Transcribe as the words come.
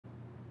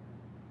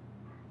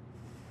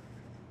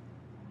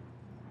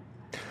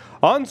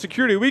On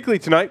Security Weekly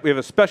tonight, we have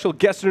a special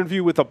guest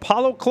interview with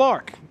Apollo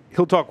Clark.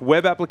 He'll talk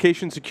web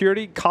application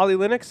security, Kali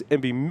Linux,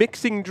 and be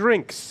mixing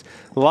drinks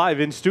live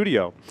in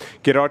studio.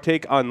 Get our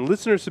take on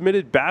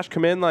listener-submitted Bash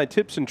command line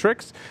tips and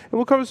tricks, and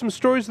we'll cover some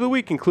stories of the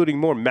week, including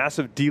more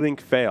massive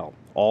D-Link fail.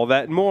 All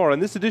that and more on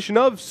this edition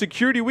of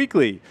Security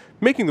Weekly,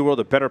 making the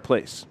world a better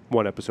place,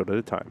 one episode at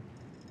a time.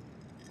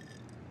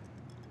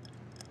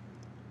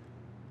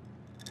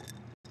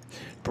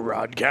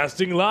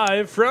 Broadcasting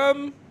live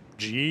from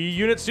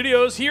G-Unit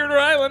Studios here in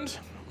Rhode Island,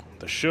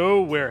 the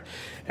show where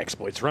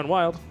exploits run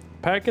wild,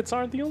 packets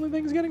aren't the only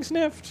things getting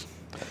sniffed,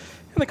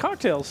 and the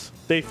cocktails,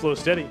 they flow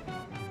steady.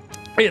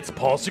 It's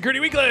Paul Security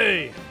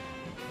Weekly!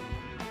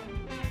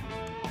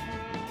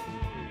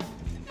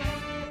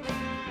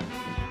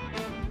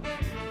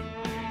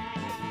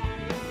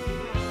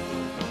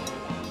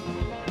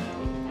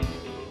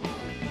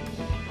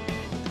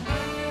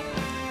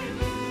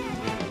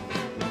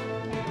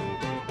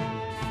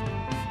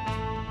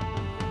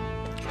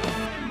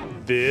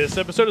 This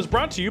episode is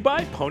brought to you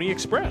by Pony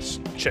Express.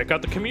 Check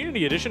out the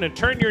Community Edition and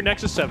turn your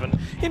Nexus 7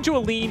 into a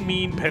lean,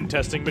 mean pen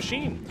testing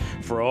machine.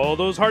 For all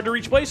those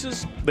hard-to-reach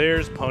places,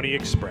 there's Pony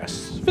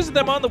Express. Visit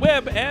them on the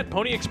web at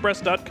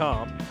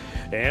ponyexpress.com.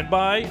 And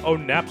by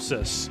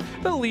Onapsis,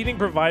 the leading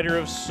provider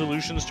of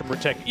solutions to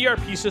protect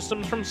ERP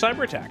systems from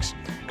cyber attacks.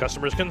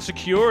 Customers can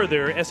secure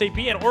their SAP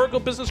and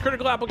Oracle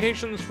business-critical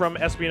applications from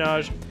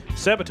espionage,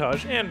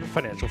 sabotage, and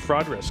financial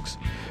fraud risks.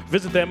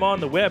 Visit them on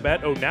the web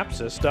at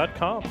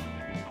onapsis.com.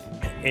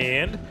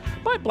 And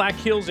by Black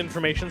Hills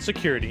Information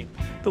Security,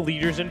 the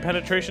leaders in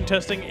penetration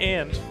testing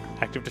and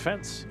active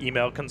defense.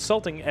 Email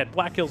consulting at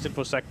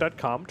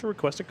blackhillsinfosec.com to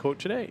request a quote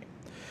today.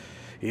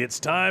 It's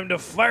time to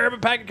fire up a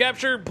packet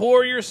capture,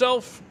 pour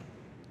yourself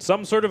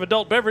some sort of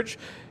adult beverage,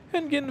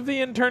 and give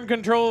the intern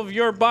control of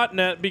your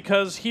botnet,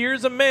 because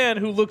here's a man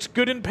who looks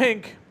good in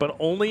pink, but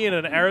only in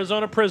an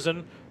Arizona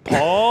prison,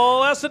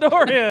 Paul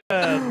Asadorian.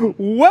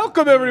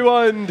 Welcome,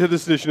 everyone, to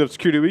this edition of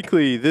Security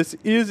Weekly. This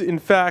is, in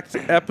fact,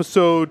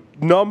 episode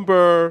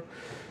number...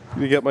 Let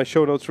me get my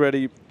show notes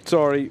ready.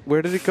 Sorry,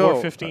 where did it go?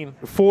 415.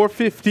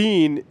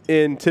 415,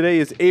 and today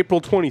is April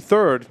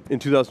 23rd in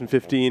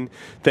 2015.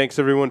 Thanks,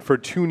 everyone, for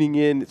tuning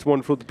in. It's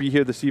wonderful to be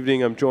here this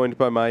evening. I'm joined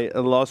by my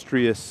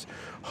illustrious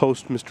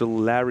host, Mr.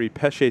 Larry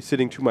Pesce,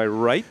 sitting to my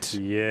right.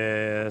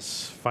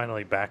 Yes,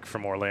 finally back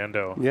from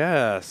Orlando.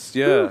 Yes,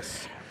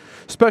 yes.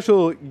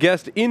 Special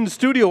guest in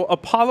studio,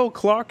 Apollo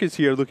Clark is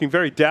here, looking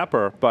very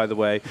dapper, by the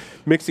way,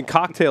 mixing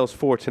cocktails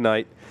for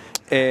tonight.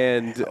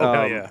 And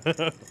hell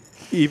yeah.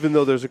 even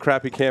though there's a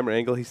crappy camera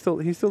angle, he still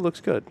looks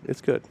good.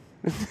 It's good.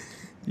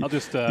 I'll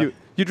just you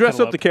dress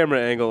up the camera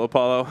angle,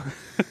 Apollo.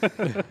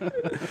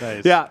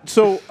 Nice. Yeah.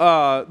 So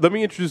let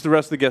me introduce the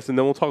rest of the guests, and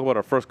then we'll talk about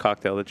our first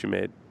cocktail that you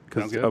made.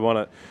 Because I want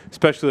to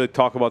especially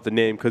talk about the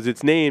name, because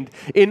it's named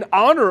in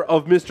honor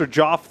of Mr.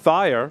 Joff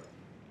Thayer.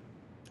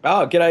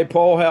 Oh, g'day,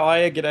 Paul. How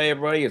are you? G'day,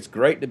 everybody. It's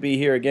great to be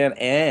here again.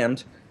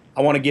 And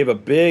I want to give a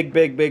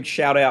big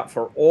shout out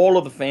for all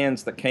of the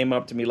fans that came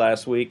up to me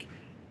last week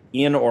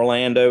in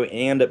Orlando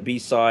and at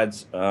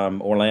B-Sides.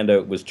 Orlando,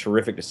 it was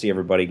terrific to see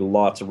everybody.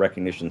 Lots of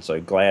recognition.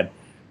 So glad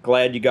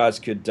you guys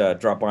could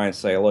drop by and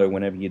say hello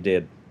whenever you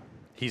did.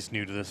 He's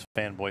new to this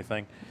fanboy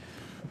thing.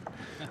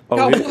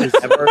 Oh,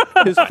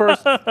 his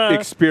first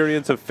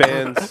experience of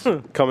fans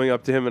coming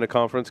up to him in a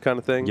conference kind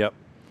of thing? Yep.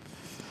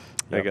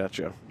 I got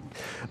you.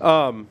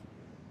 On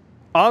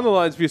the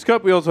lines via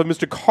Skype, we also have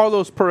Mr.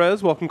 Carlos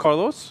Perez. Welcome,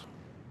 Carlos.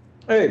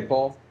 Hey,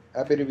 Paul.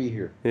 Happy to be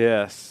here.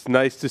 Yes,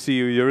 nice to see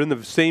you. You're in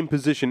the same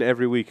position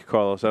every week,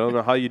 Carlos. I don't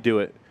know how you do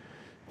it,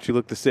 but you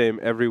look the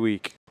same every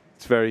week.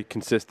 It's very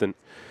consistent.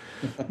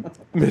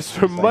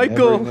 Mr.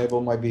 Michael. Never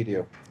enable my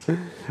video.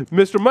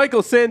 Mr.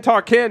 Michael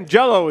Santar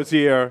Cangelo is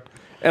here.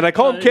 And I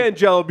call him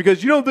Cangelo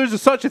because, there's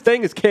such a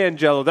thing as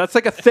Cangelo. That's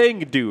like a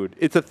thing, dude.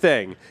 It's a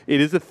thing. It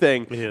is a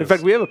thing. In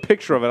fact, we have a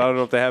picture of it. I don't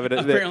know if they have it.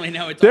 Apparently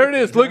now it's there it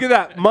is. Look at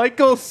that.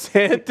 Michael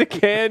Santa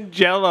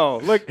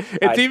Cangelo. Look,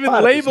 it's even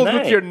labeled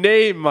with your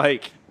name,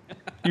 Mike.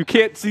 You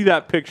can't see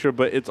that picture,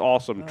 but it's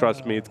awesome.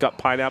 Trust me. It's got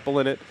pineapple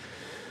in it.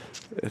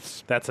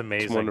 That's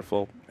amazing. It's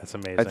wonderful. That's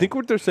amazing. I think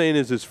what they're saying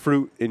is there's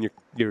fruit in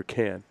your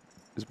can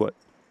is what.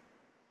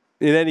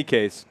 In any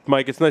case,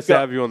 Mike, it's nice to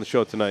have you on the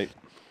show tonight.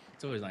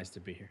 It's always nice to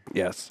be here.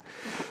 Yes.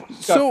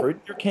 Got fruit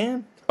in your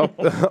can?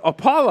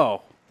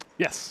 Apollo.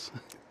 yes.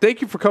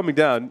 Thank you for coming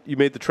down. You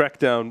made the trek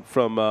down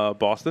from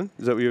Boston.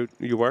 Is that where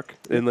you work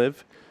and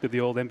live? Did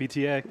the old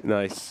MBTA.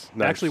 Nice.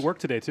 I actually worked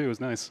today, too. It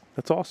was nice.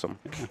 That's awesome.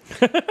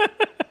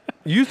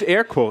 You used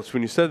air quotes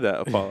when you said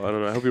that, Apollo. I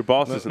don't know. I hope your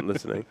boss isn't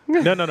listening.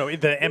 No.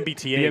 The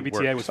MBTA. The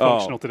MBTA was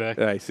functional today.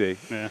 I see.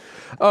 Yeah.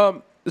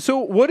 So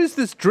what is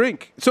this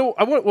drink? So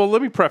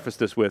let me preface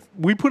this with,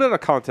 we put out a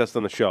contest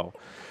on the show,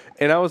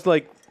 and I was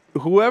like,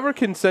 whoever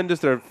can send us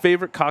their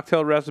favorite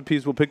cocktail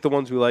recipes, we'll pick the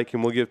ones we like,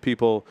 and we'll give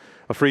people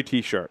a free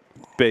T-shirt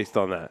based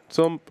on that.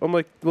 So I'm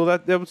like, well,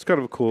 that was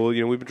kind of cool.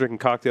 We've been drinking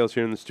cocktails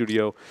here in the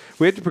studio.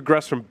 We had to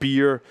progress from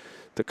beer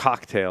to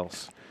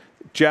cocktails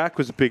Jack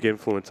was a big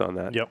influence on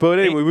that. Yep. But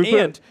anyway,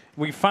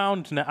 we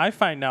found. I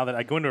find now that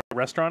I go into a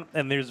restaurant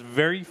and there's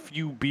very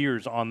few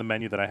beers on the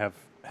menu that I have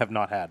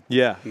not had.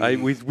 Yeah,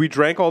 we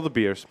drank all the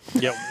beers.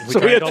 Yep. So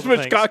we had all to the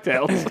switch things.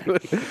 cocktails.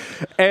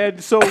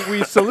 And so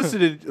we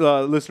solicited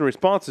listener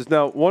responses.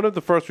 Now, one of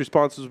the first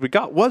responses we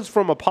got was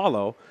from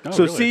Apollo. Oh,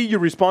 So really? see, you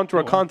respond to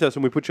our contest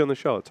and we put you on the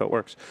show. That's how it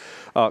works.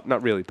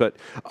 Not really, but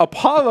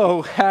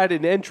Apollo had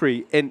an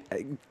entry in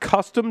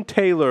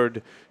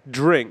custom-tailored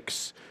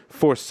drinks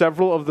for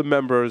several of the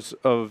members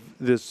of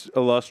this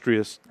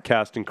illustrious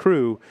cast and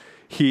crew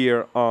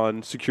here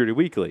on Security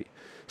Weekly.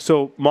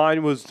 So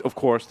mine was, of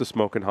course, the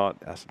Smoking Hot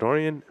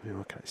Acidorian. I mean,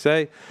 what can I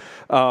say?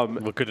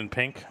 Look good in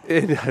pink.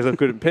 And I look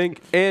good in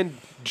pink. And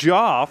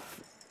Joff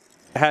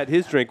had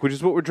his drink, which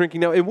is what we're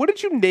drinking now. And what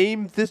did you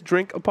name this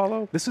drink,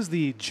 Apollo? This is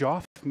the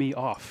Joff Me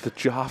Off, The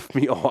Joff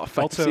Me Off.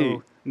 I see.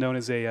 also known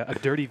as a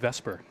Dirty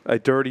Vesper. A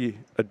dirty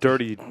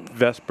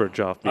Vesper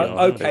Joff Me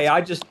Off. Okay,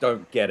 I just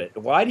don't get it.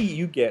 Why do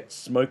you get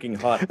smoking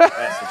hot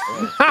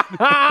acid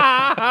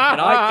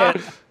and I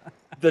get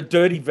the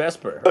dirty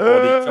Vesper or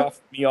the Joff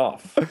Me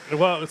Off?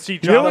 Well, see, You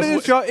know John, what it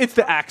is, Joff? It's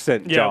the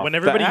accent, Yeah, Joff. when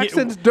everybody the he-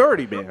 accent's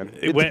dirty, man.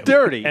 It's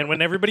dirty. And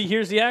when everybody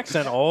hears the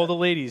accent, all the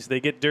ladies they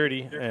get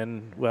dirty,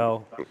 and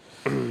well,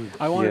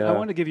 I wanted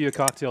Yeah. to give you a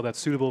cocktail that's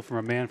suitable for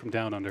a man from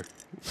down under.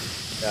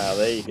 Ah,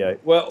 there you go.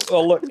 Well,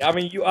 look, I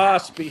mean, you are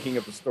speaking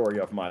of the story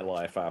of my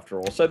life, after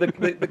all. So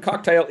the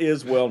cocktail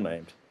is well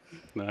named.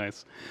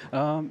 Nice.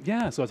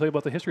 Yeah, so I'll tell you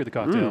about the history of the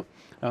cocktail.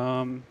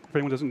 If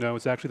anyone doesn't know,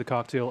 it's actually the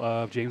cocktail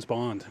of James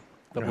Bond,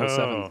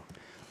 007, Oh.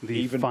 the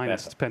Even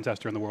finest pen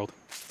tester in the world.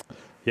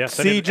 yes.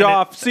 See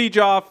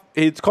Joff.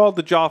 It's called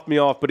the Joff Me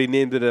Off, but he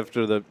named it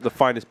after the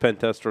finest pen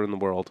tester in the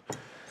world,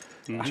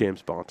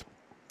 James Bond.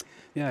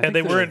 Yeah, I And think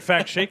they that- were in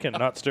fact shaken,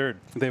 not stirred.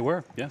 They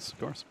were, yes, of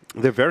course.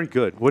 They're very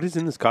good. What is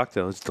in this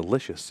cocktail? It's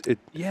delicious.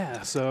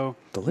 Yeah, so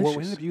what Delicious.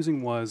 we ended up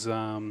using was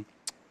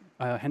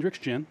Hendrick's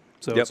gin.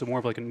 So Yep. it's more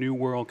of like a New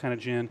World kind of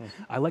gin.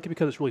 I like it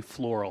because it's really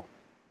floral.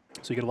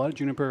 So you get a lot of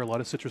juniper, a lot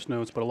of citrus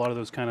notes, but a lot of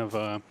those kind of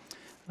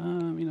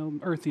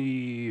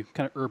earthy,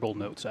 kind of herbal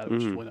notes out of it,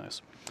 which is really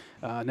nice.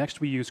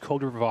 Next, we use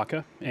Cold River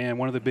vodka, and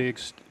one of the big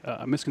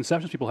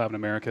misconceptions people have in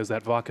America is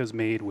that vodka is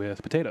made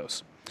with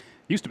potatoes.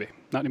 Used to be,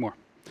 not anymore.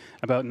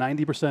 About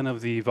 90%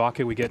 of the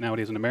vodka we get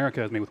nowadays in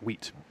America is made with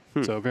wheat.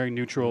 So very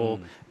neutral.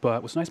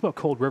 But what's nice about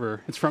Cold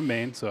River, it's from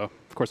Maine, so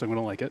of course I'm going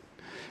to like it,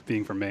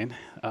 being from Maine.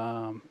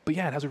 But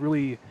yeah, it has a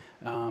really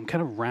kind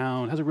of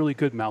round, has a really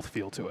good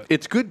mouthfeel to it.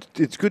 It's good.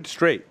 It's good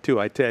straight too.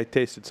 I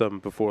tasted some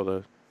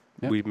before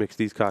Yep. we mixed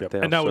these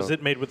cocktails. And now so is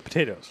it made with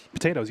potatoes?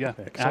 Potatoes, yeah.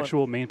 Excellent.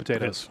 Actual Maine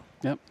potatoes.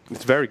 Yep.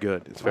 It's very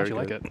good. It's I very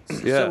actually good. like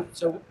it. Yeah.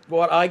 So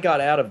what I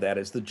got out of that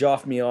is the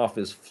Joff Me Off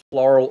is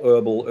floral,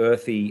 herbal,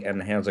 earthy,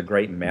 and has a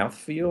great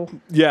mouthfeel.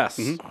 Yes.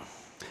 And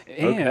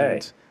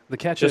Okay. the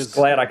catch Just is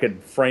glad I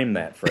could frame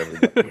that for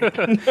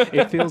everybody.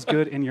 it feels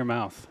good in your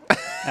mouth,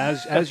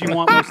 as you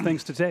want most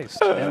things to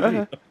taste.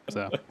 And be.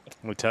 So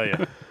Let me tell you.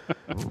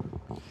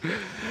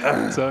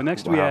 So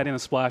next we add in a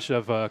splash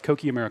of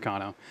Cokie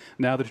Americano.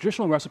 Now the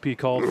traditional recipe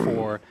called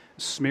for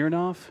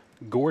Smirnoff,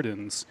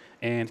 Gordon's,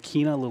 and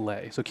Quina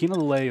Lillet. So Quina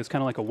Lillet is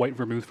kind of like a white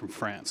vermouth from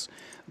France.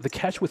 The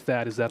catch with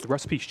that is that the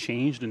recipe's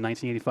changed in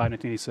 1985,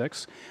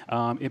 1986.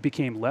 It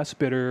became less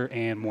bitter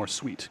and more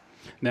sweet.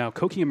 Now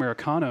Cokie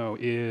Americano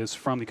is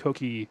from the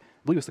Cokie, I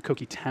believe it's the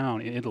Cokie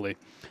town in Italy.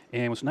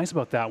 And what's nice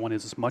about that one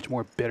is it's much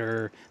more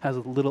bitter, has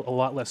a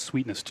lot less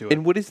sweetness to it.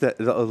 And what is that?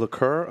 A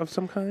liqueur of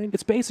some kind?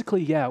 It's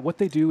basically, yeah, what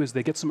they do is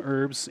they get some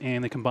herbs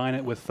and they combine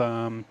it with, I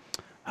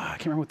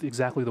can't remember what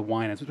exactly the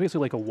wine is. It's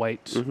basically like a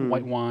white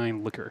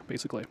wine liquor,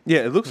 basically.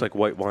 Yeah, it looks like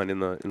white wine in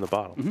the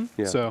bottle.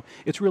 Yeah. So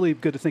it's really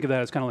good to think of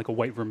that as kind of like a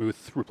white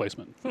vermouth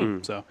replacement.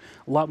 So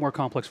a lot more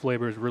complex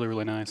flavors, really,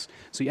 really nice.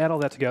 So you add all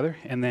that together,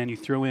 and then you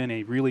throw in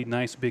a really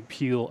nice big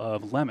peel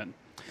of lemon.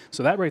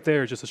 So that right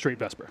there is just a straight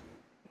Vesper.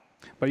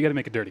 But you got to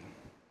make it dirty.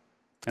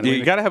 And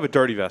You got to have a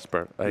dirty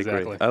Vesper. I agree.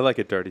 Exactly. I like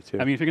it dirty too.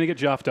 I mean, if you're going to get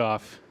joffed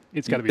off,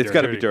 it's got to be it's dirty.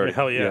 got to be dirty.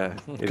 Hell yeah.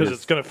 it Because is.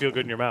 it's going to feel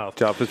good in your mouth.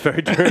 Job is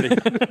very dirty.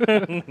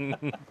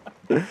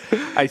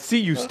 I see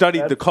you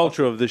studied the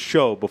culture of this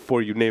show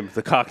before you named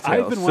the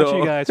cocktail. I've been watching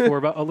you guys for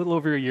about a little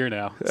over a year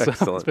now. So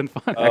Excellent. it's been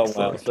fun. Oh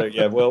wow! So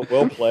yeah, well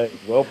played,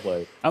 well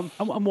played. I'm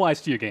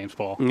wise to your games,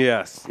 Paul.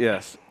 Yes,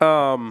 yes.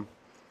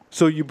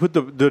 So you put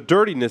the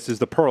dirtiness is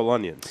the pearl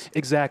onions.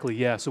 Exactly,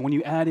 yeah. So when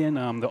you add in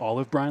the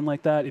olive brine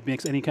like that, it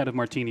makes any kind of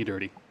martini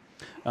dirty.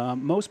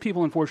 Most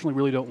people, unfortunately,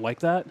 really don't like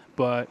that,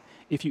 but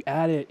if you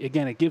add it,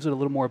 again, it gives it a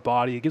little more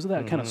body. It gives it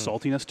that kind of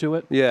saltiness to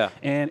it. Yeah.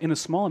 And in a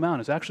small amount,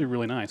 it's actually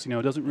really nice. You know,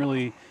 it doesn't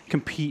really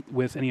compete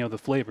with any of the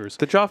flavors.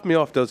 The Joff Me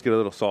Off does get a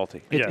little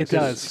salty. It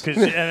does.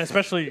 And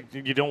especially,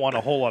 you don't want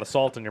a whole lot of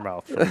salt in your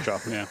mouth from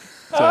chocolate. Yeah.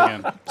 So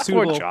again,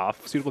 suitable,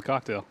 Joff. suitable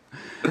cocktail.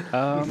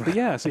 But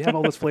yeah, so you have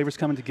all those flavors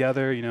coming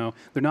together. You know,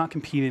 they're not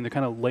competing; they're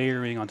kind of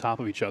layering on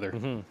top of each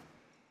other.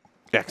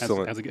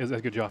 Excellent. As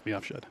a good Joff Me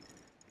Off should.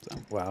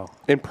 Wow.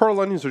 And pearl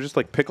onions are just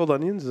like pickled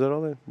onions. Is that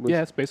all that? Yeah,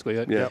 that's basically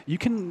it. Yeah. You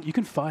can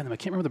find them. I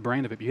can't remember the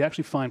brand of it, but you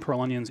actually find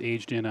pearl onions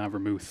aged in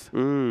vermouth.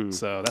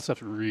 So that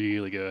stuff's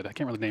really good. I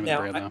can't remember the name Now,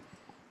 of the brand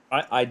though.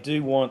 I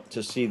do want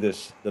to see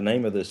the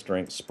name of this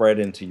drink spread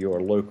into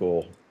your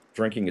local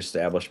drinking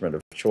establishment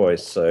of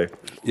choice. So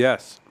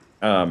Yes.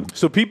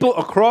 So people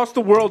across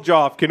the world,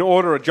 Joff, can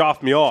order a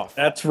Joff Me Off.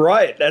 that's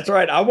right. That's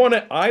right. I want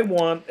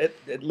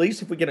at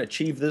least if we can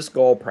achieve this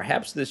goal,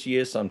 perhaps this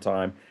year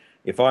sometime.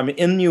 If I'm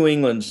in New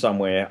England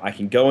somewhere, I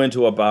can go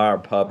into a bar or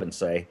pub and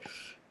say,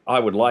 I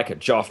would like a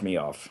Joff Me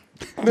Off.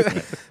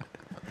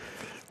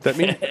 That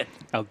mean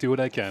I'll do what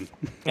I can.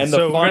 And So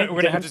the we're fine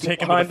gonna have to damsel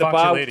take him to behind the Foxy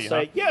bar Lady, would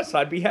say, yes,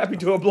 I'd be happy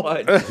to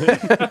oblige.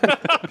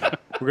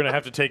 We're gonna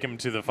have to take him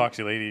to the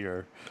Foxy Lady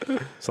or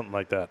something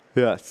like that.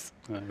 yes.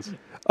 Nice.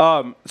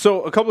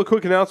 So a couple of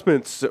quick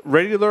announcements.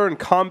 Ready to learn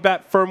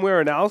combat firmware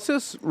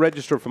analysis?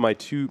 Register for my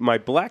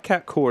Black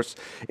Hat course,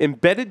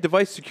 Embedded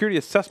Device Security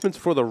Assessments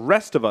for the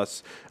Rest of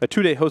Us, a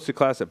 2-day hosted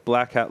class at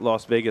Black Hat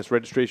Las Vegas.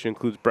 Registration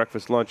includes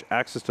breakfast, lunch,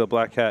 access to the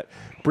Black Hat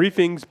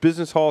briefings,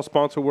 business hall,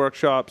 sponsor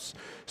workshops,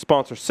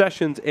 sponsor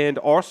sessions, and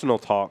arsenal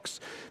talks.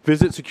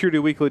 Visit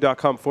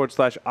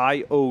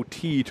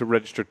securityweekly.com/IoT to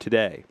register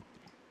today.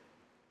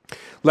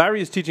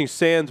 Larry is teaching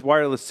SANS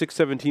Wireless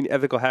 617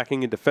 Ethical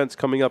Hacking and Defense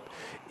coming up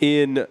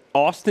in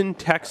Austin,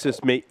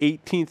 Texas, May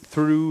 18th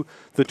through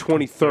the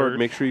 23rd.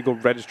 Make sure you go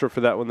register for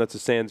that one. That's a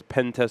SANS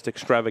pen test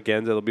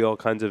extravaganza. There'll be all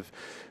kinds of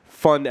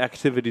fun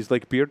activities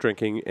like beer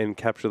drinking and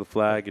capture the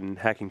flag and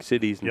hacking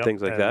cities and Yep,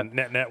 things like that.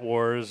 Net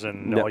wars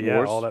and Net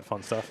Wars. all that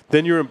fun stuff.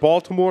 Then you're in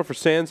Baltimore for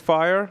SANS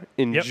Fire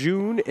in Yep.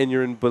 June, and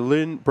you're in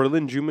Berlin,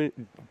 Germany.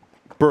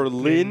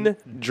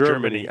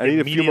 I need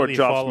a few more Immediately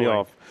jobs me following.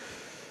 off.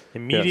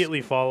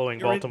 Immediately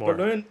following You're in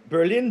Baltimore.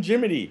 Berlin,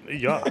 Jiminy.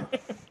 Yeah.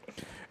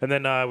 And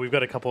then we've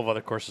got a couple of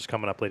other courses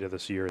coming up later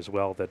this year as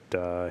well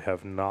that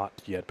have not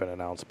yet been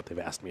announced, but they've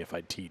asked me if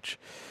I'd teach.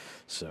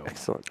 So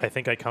Excellent. I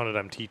think I counted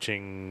I'm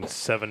teaching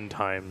 7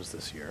 times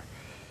this year.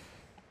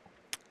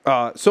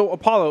 So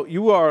Apollo,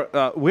 you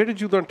are. Where did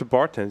you learn to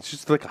bartend? It's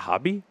just like a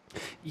hobby.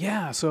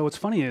 Yeah, so what's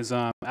funny is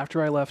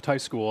after I left high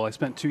school, I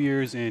spent 2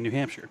 years in New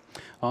Hampshire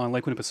on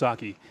Lake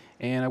Winnipesaukee,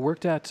 and I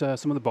worked at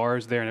some of the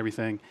bars there and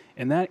everything.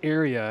 And that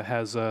area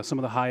has some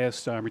of the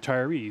highest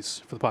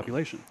retirees for the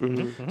population.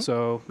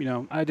 So,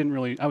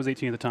 I was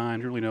 18 at the time,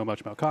 didn't really know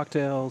much about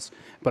cocktails,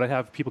 but I'd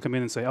have people come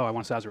in and say, oh, I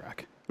want a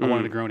Sazerac, I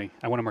want a Negroni,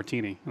 I want a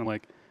Martini. And I'm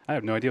like, I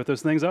have no idea what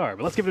those things are,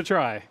 but let's give it a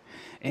try.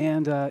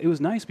 And it was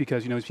nice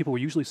because, these people were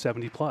usually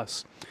 70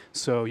 plus.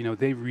 So,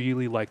 they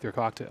really like their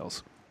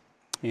cocktails.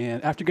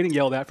 And after getting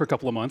yelled at for a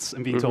couple of months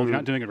and being told you're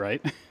not doing it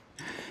right,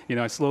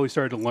 I slowly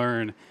started to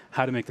learn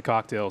how to make the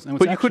cocktails. And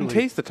But you couldn't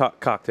taste the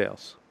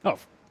cocktails. Oh,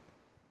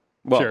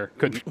 Well, sure,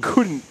 couldn't.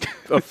 couldn't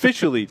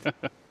officially.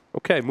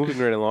 Okay, moving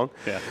right along.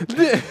 Yeah.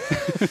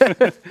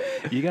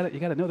 you got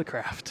to know the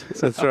craft.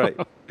 That's right.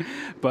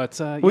 But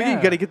Well, yeah.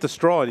 you got to get the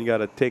straw and you got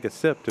to take a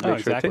sip to make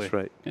sure exactly. it tastes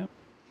right. Yeah.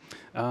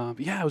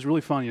 Yeah, it was really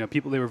fun.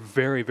 People, they were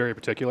very, very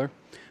particular,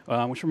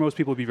 which for most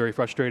people would be very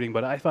frustrating.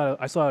 But I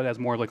saw it as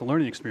more like a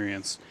learning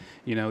experience.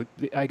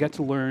 I got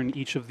to learn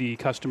each of the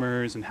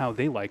customers and how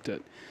they liked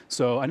it.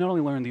 So I not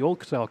only learned the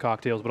old style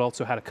cocktails, but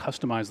also how to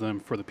customize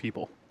them for the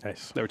people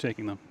Nice. that were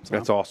taking them. So,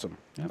 That's awesome.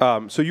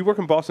 Yeah. So you work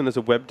in Boston as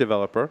a web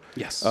developer.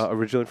 Yes.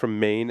 Originally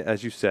from Maine,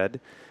 as you said.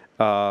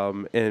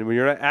 And when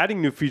you're not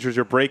adding new features,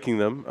 you're breaking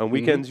them. On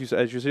weekends,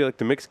 as you say, like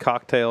to mix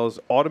cocktails,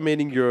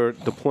 automating your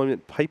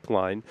deployment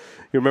pipeline.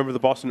 You remember the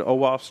Boston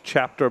OWASP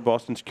chapter,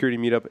 Boston Security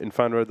Meetup, and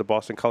founder of the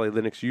Boston Kali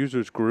Linux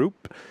Users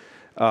Group,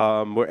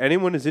 where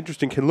anyone is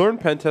interested can learn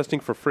pen testing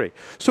for free.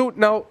 So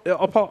now,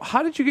 Paul,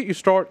 how did you get your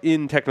start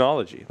in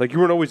technology? Like you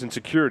weren't always in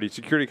security.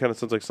 Security kind of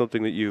sounds like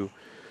something that you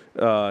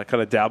kind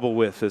of dabble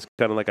with as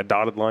kind of like a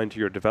dotted line to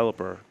your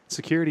developer.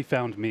 Security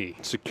found me.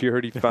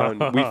 Security found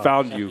we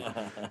found you.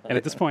 And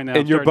at this point now, And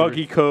I'm your starting to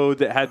buggy code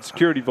that had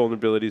security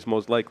vulnerabilities,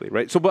 most likely,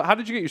 right? So, but how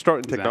did you get your start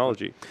in Exactly.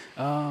 technology?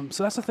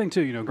 So that's the thing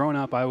too. Growing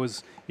up, I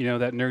was,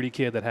 that nerdy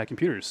kid that had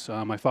computers.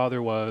 My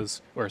father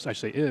was, or I should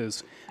say,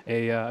 is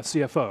a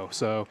CFO.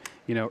 So,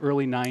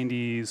 early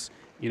 '90s.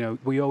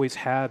 We always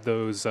had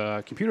those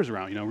computers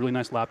around. Really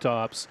nice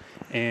laptops,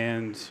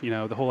 and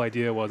the whole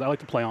idea was I like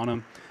to play on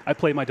them. I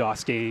played my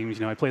DOS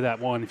games. I played that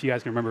one. If you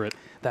guys can remember it,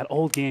 that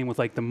old game with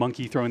like the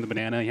monkey throwing the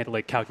banana. You had to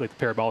like calculate the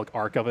parabolic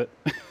arc of it.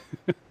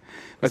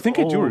 I think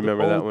I do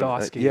remember that old one.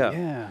 DOS game. Yeah.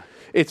 Yeah.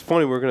 It's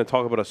funny. We're going to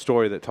talk about a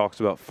story that talks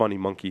about funny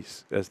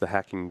monkeys as the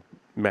hacking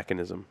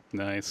mechanism.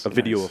 Nice. A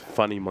video nice. of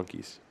funny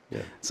monkeys.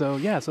 Yeah. So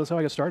that's how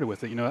I got started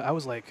with it. I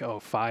was like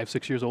 5,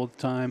 6 years old at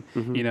the time.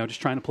 Just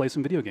trying to play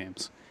some video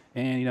games.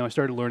 And, I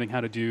started learning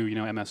how to do,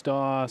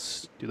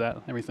 MS-DOS, do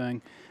that,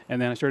 everything.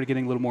 And then I started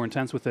getting a little more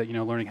intense with it,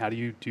 learning how do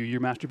you do your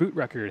master boot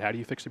record, how do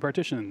you fix the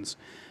partitions.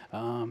 So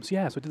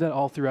I did that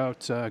all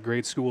throughout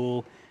grade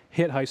school,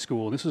 hit high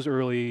school. This was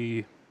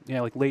early,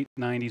 like late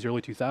 90s,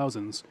 early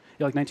 2000s.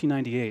 Yeah, like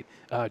 1998,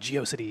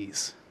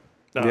 GeoCities.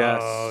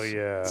 Yes. Oh,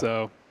 yeah.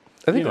 So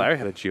I think Yeah. Larry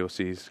had a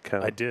GOC's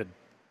account. I did.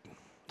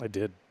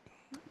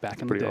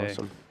 back in Pretty the day.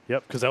 awesome.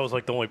 Yep, because that was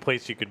like the only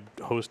place you could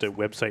host a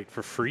website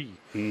for free.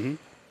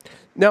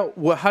 Now,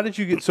 how did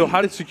you get? So,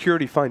 how did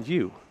security find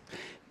you?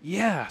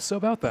 Yeah, so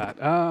about that.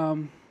 I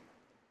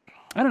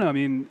don't know. I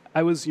mean,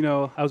 I was a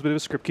bit of a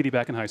script kiddie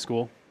back in high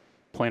school,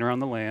 playing around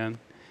the LAN.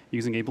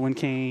 using Abel and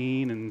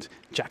Cain and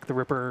Jack the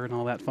Ripper and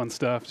all that fun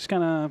stuff. Just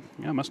kind of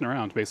messing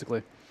around,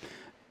 basically.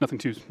 Nothing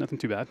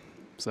too bad.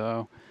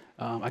 So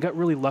I got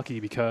really lucky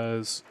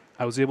because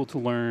I was able to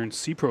learn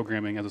C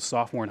programming as a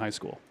sophomore in high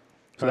school.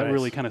 So that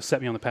really kind of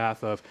set me on the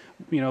path of,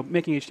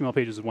 making HTML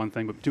pages is one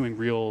thing, but doing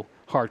real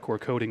hardcore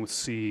coding with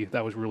C,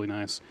 that was really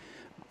nice.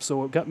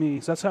 So it got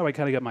me. So that's how I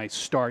kind of got my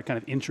start, kind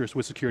of interest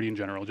with security in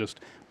general, just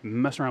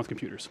messing around with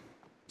computers.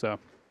 So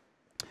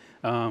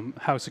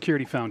how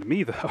security found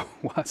me, though,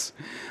 was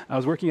I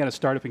was working at a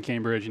startup in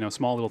Cambridge,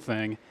 small little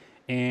thing,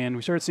 and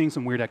we started seeing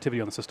some weird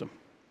activity on the system.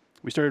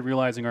 We started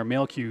realizing our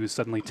mail queue is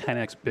suddenly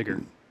 10x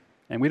bigger,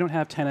 and we don't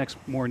have 10x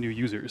more new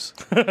users.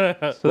 So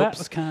that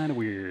was kind of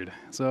weird.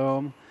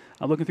 So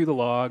I'm looking through the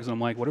logs, and I'm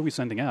like, what are we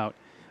sending out?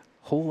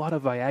 Whole lot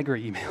of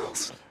Viagra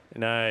emails.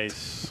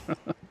 Nice.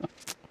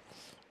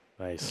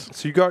 Nice.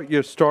 So you got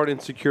your start in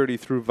security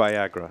through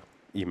Viagra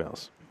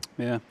emails.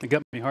 Yeah, it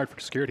got me hard for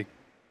security.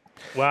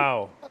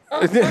 Wow.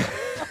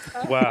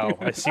 Wow.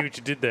 I see what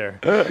you did there.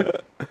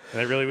 And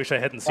I really wish I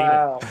hadn't seen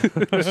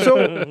it.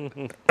 So,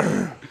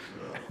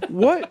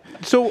 what?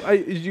 So,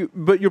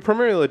 but you're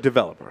primarily a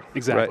developer,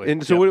 Exactly. Right?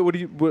 And so,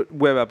 what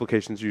web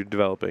applications are you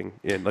developing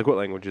in? Like, what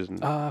languages?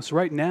 So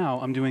right now,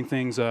 I'm doing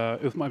things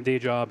with my day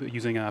job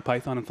using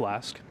Python and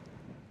Flask.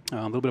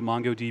 A little bit of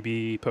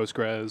MongoDB,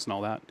 Postgres, and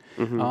all that.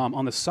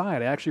 On the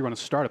side, I actually run a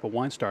startup, a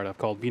wine startup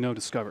called Vino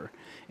Discover.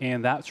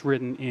 And that's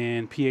written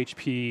in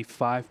PHP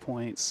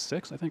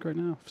 5.6, I think, right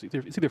now. It's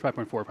either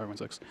 5.4 or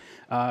 5.6,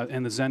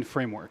 and the Zend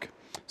framework.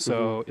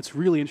 So it's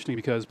really interesting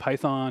because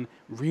Python,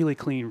 really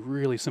clean,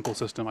 really simple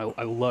system.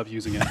 I love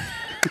using it.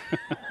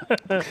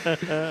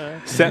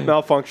 Set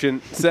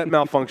malfunction.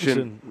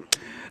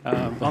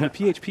 On the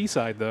PHP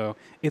side, though,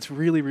 it's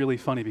really, really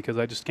funny because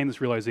I just came to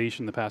this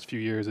realization the past few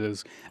years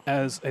is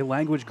as a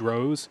language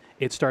grows,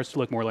 it starts to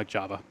look more like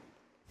Java.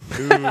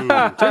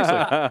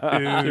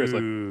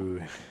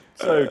 Seriously.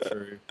 So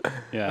true.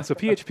 Yeah, so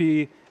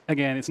PHP,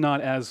 again, it's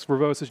not as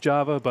verbose as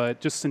Java, but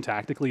just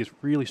syntactically, it's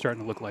really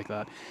starting to look like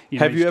that.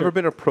 Have you ever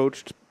been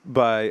approached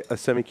by a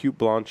semi-cute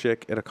blonde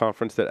chick at a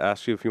conference that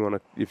asks you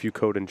if you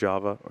code in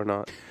Java or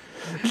not?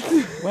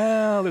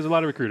 Well, there's a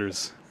lot of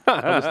recruiters.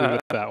 I'll just leave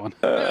it at that one.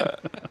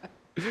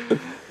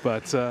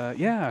 But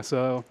yeah,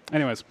 so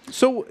anyways.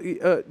 So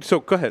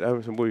go ahead.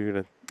 What were you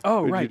gonna?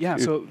 Oh, right, yeah.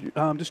 So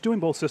just doing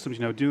both systems,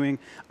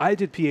 I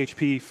did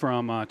PHP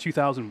from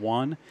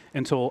 2001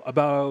 until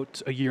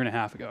about a year and a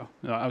half ago.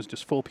 I was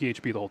just full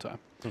PHP the whole time.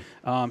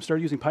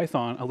 Started using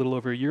Python a little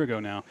over a year ago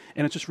now,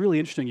 and it's just really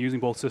interesting using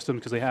both systems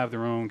because they have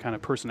their own kind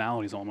of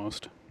personalities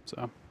almost.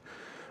 So.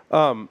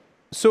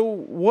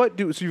 So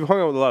you've hung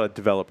out with a lot of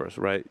developers,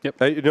 right?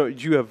 Yep.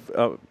 You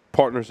have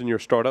partners in your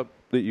startup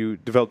that you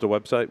developed a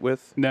website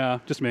with?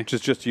 No, just me.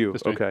 Just you.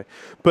 Just me. Okay.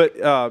 But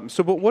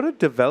what do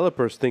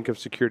developers think of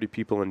security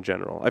people in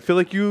general? I feel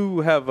like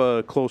you have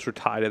a closer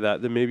tie to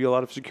that than maybe a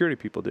lot of security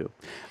people do.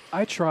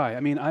 I try.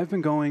 I mean, I've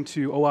been going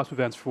to OWASP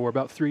events for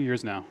about 3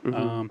 years now.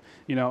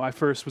 I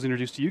first was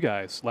introduced to you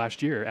guys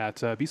last year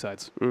at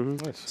B-Sides.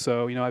 Nice.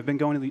 So, I've been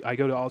going to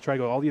I'll try to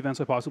go to all the events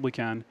I possibly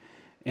can.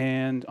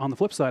 And on the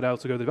flip side, I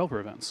also go to developer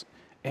events.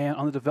 And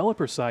on the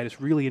developer side, it's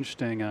really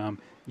interesting.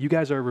 You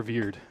guys are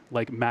revered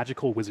like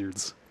magical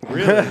wizards.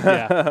 Really?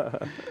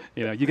 Yeah.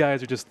 You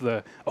guys are just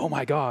oh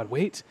my God,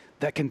 wait,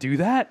 that can do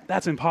that?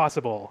 That's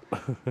impossible.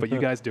 But you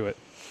guys do it.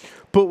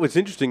 But what's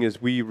interesting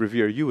is we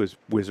revere you as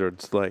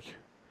wizards. Like,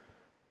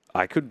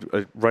 I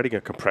could writing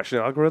a compression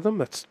algorithm.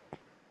 That's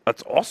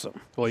awesome.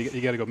 Well,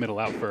 you got to go middle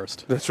out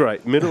first. That's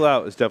right. Middle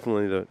out is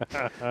definitely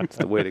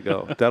the way to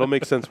go. That'll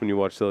make sense when you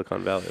watch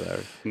Silicon Valley,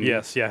 Larry.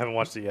 Yes, I haven't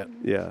watched it yet.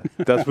 Yeah,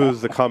 that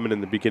was the comment in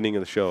the beginning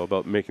of the show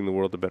about making the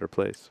world a better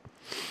place.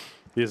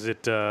 Is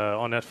it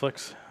on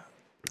Netflix?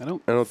 I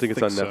don't think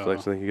it's on so. Netflix.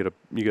 I think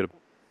you gotta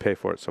pay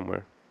for it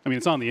somewhere. I mean,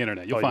 it's on the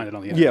internet. You'll find it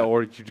on the internet. Yeah,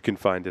 or you can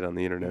find it on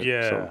the internet.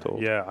 so I'm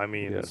told. Yeah. I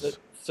mean, Yes.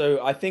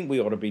 So I think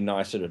we ought to be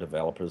nicer to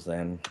developers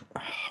then.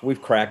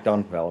 We've cracked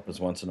on developers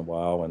once in a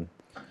while, and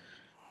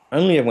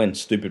only when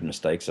stupid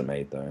mistakes are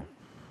made, though.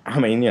 I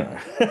mean,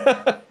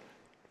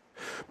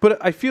 But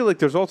I feel like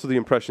there's also the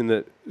impression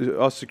that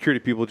us security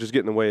people just get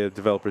in the way of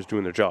developers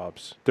doing their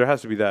jobs. There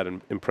has to be that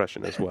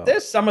impression as well.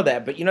 There's some of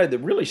that, but the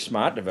really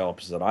smart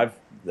developers that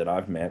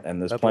I've met,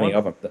 and there's plenty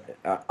of them,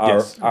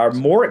 are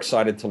more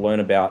excited to learn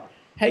about.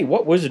 Hey,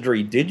 what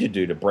wizardry did you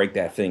do to break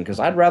that thing? Because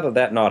I'd rather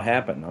that not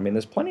happen. I mean,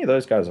 there's plenty of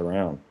those guys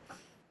around.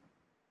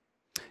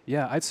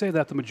 Yeah, I'd say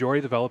that the majority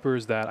of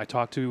developers that I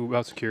talk to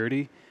about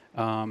security,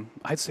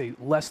 I'd say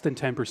less than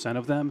 10%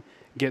 of them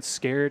get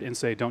scared and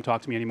say, don't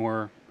talk to me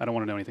anymore. I don't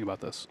want to know anything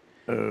about this.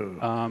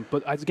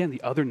 But again,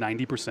 the other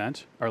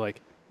 90% are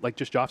like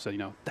just Joff said,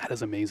 that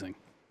is amazing.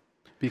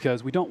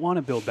 Because we don't want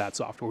to build bad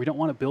software. We don't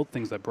want to build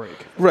things that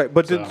break. Right,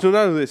 but so not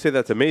only do they say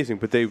that's amazing,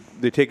 but they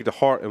take it to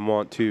heart and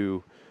want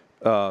to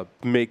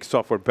make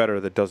software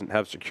better that doesn't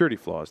have security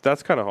flaws.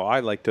 That's kind of how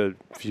I like to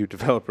view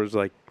developers.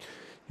 Like,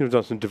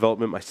 done some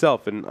development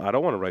myself, and I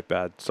don't want to write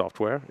bad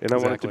software, and I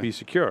want it to be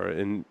secure.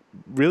 And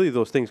really,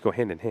 those things go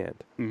hand in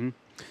hand.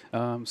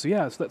 So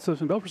from a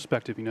developer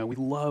perspective, they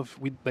love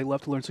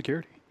to learn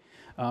security.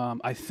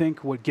 I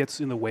think what gets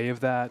in the way of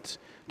that,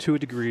 to a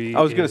degree,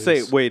 I was going to say,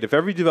 is- wait, if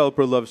every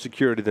developer loves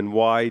security, then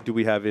why do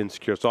we have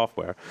insecure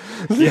software?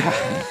 Yeah,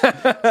 so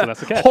that's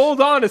the catch.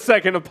 Hold on a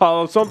second,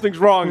 Apollo. Something's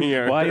wrong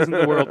here. Why isn't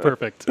the world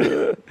perfect?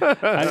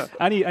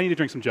 I need to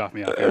drink some Joff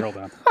Me Up here. Hold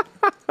on.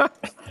 I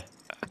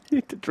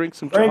need to drink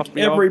some Drink, Joff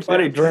Me Off.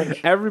 everybody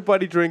drink.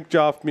 Everybody drink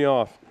Joff Me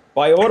Off.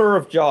 By order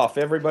of Joff,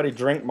 everybody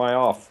drink my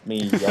off.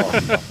 Me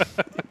off.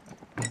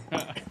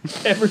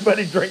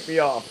 Everybody drink me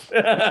off.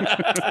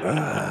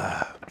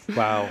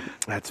 Wow.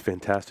 That's a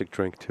fantastic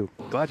drink, too.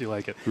 Glad you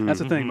like it. That's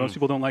the thing. Most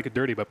people don't like it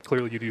dirty, but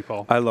clearly you do,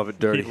 Paul. I love it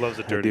dirty. He loves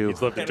it I dirty. do.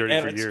 He's loved it dirty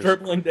and for it's years.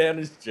 dribbling down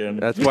his chin.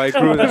 That's why I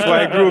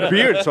grew a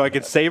beard, so I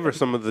could savor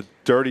some of the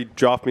dirty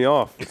Joff Me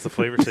Off. It's the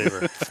flavor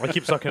saver. I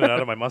keep sucking it out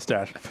of my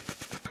mustache.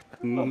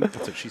 That's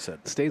what she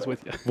said. Stays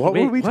with you. What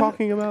were we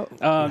talking about?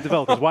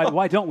 Developers.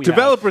 Why don't we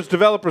Developers.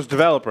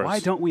 Have, why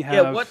don't we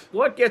have? Yeah,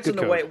 what gets in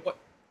good the way? code?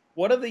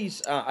 What are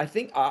these? I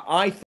think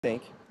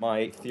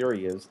my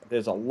theory is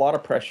there's a lot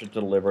of pressure to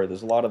deliver.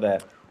 There's a lot of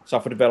that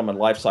software development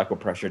lifecycle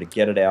pressure to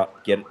get it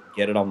out, get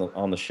it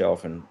on the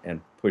shelf and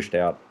pushed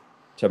out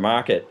to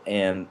market,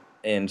 and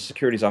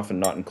security is often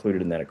not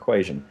included in that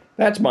equation.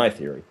 That's my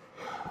theory.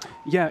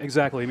 Yeah,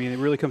 exactly. I mean, it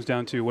really comes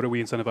down to what are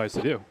we incentivized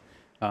to do?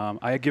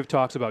 I give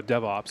talks about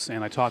DevOps,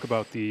 and I talk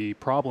about the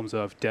problems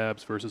of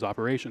devs versus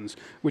operations,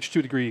 which to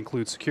a degree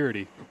includes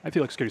security. I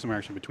feel like security is some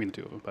interaction between the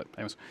two of them, but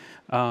anyways.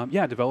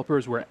 Yeah,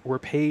 developers were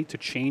paid to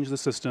change the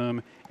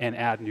system and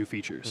add new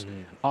features.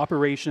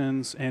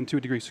 Operations and to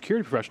a degree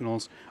security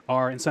professionals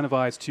are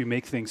incentivized to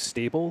make things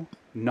stable,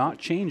 not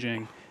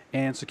changing,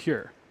 and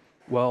secure.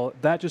 Well,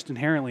 that just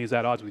inherently is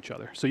at odds with each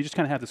other. So you just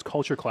kind of have this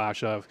culture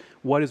clash of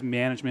what is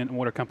management and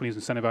what are companies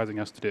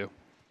incentivizing us to do.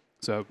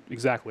 So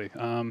exactly,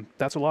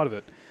 that's a lot of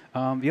it.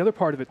 The other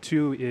part of it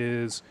too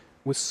is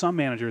with some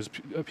managers,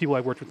 people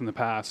I've worked with in the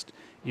past,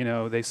 you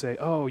know, they say,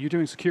 "Oh, you're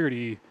doing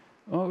security.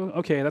 Oh,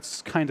 okay,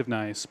 that's kind of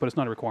nice, but it's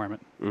not a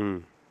requirement."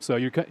 So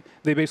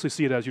they basically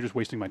see it as you're just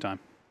wasting my time.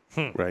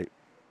 Right.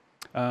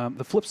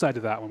 The flip side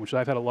to that one, which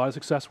I've had a lot of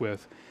success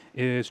with,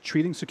 is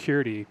treating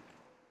security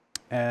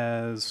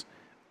as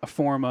a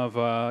form of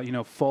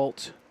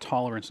fault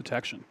tolerance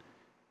detection.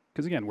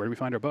 Because again, where do we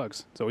find our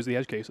bugs? It's always the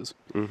edge cases.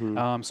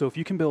 So if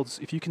you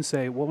can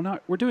say, well,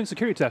 we're doing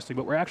security testing,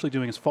 but we're actually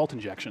doing is fault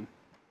injection,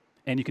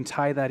 and you can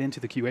tie that into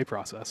the QA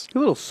process. A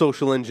little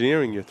social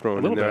engineering you're throwing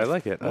in little there. bit. I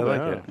like it. I A like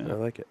little it. bit, yeah. I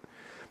like it.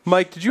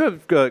 Mike, did you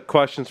have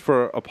questions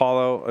for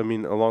Apollo? I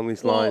mean, along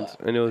these lines?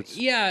 I know it's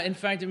Yeah, in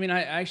fact, I mean,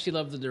 I actually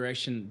love the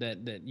direction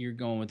that you're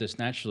going with this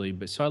naturally.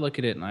 But so I look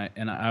at it,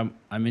 and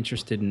I'm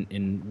interested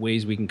in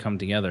ways we can come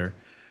together.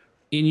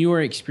 In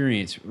your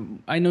experience,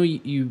 I know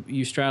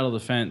you straddle the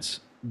fence,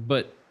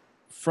 but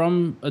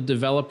from a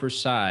developer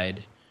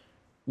side,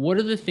 what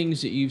are the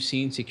things that you've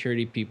seen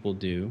security people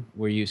do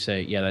where you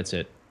say, yeah, that's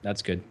it,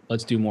 that's good,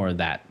 let's do more of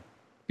that?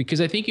 Because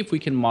I think if we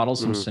can model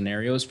some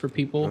scenarios for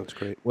people, That's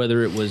great.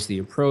 whether it was the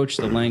approach,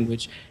 the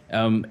language,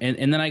 and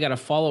then I got a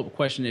follow-up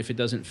question if it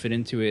doesn't fit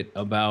into it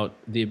about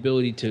the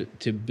ability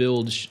to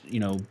build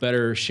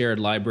better shared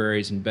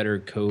libraries and better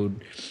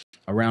code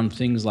around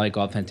things like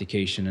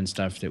authentication and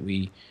stuff that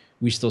we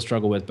still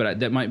struggle with, but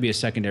that might be a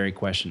secondary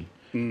question.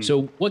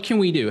 So what can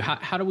we do?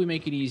 How do we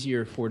make it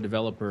easier for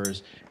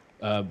developers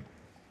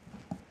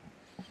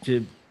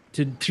to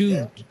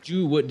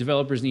do what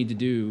developers need to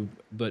do,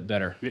 but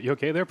better? You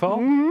okay there,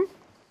 Paul?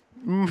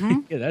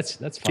 Yeah, that's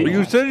fine.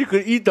 You said you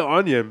could eat the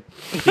onion.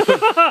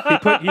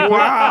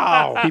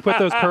 Wow! He put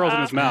those pearls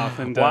in his mouth,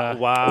 and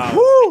Wow.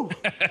 Woo!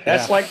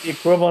 That's like the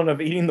equivalent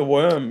of eating the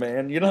worm,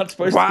 man. You're not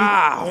supposed to eat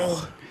the worm.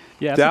 Wow.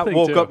 yeah, that's the That thing,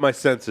 woke too. up my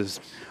senses.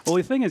 Well,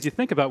 the thing is, you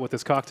think about what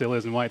this cocktail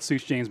is and why it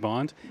suits James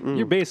Bond.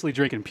 You're basically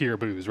drinking pure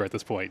booze right at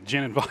this point,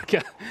 gin and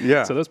vodka.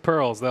 Yeah. So those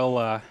pearls,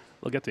 they'll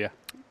get to you.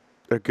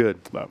 They're good.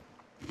 Well,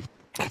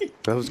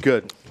 That was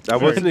good. I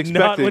wasn't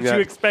Not expecting what that.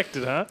 you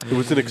expected, huh? It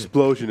was an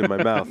explosion in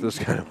my mouth. It was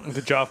kind of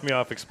The Joff Me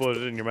Off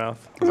exploded in your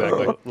mouth.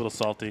 Exactly. A little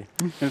salty.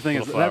 and the thing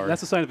is, Little flour.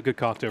 that's a sign of a good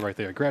cocktail right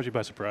there. It grabs you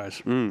by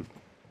surprise.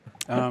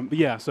 But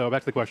yeah, so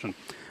back to the question.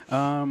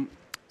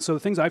 So the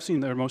things I've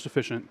seen that are most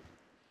efficient,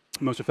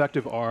 most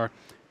effective are,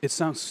 it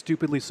sounds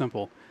stupidly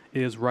simple,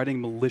 is writing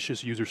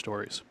malicious user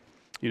stories.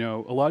 You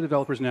know, a lot of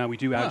developers now, we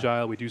do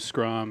Agile, we do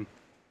Scrum.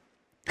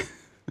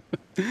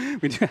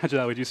 We do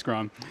Agile, we do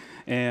Scrum.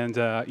 And,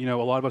 a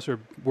lot of us are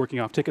working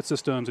off ticket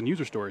systems and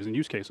user stories and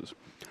use cases.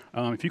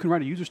 If you can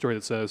write a user story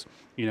that says,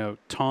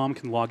 Tom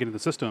can log into the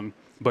system,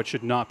 but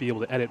should not be able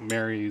to edit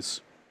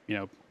Mary's,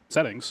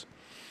 settings,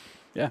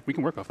 yeah, we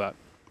can work off that.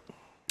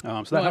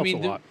 So that helps a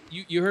lot.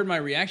 You heard my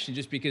reaction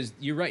just because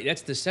you're right.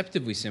 That's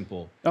deceptively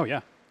simple. Oh,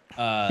 yeah.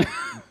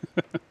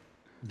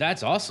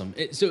 That's awesome.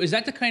 So is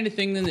that the kind of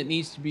thing then that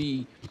needs to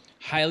be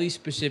highly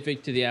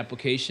specific to the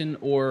application,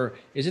 or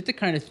is it the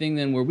kind of thing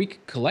then where we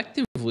could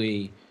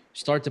collectively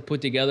start to put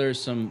together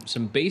some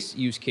base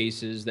use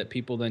cases that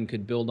people then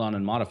could build on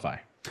and modify?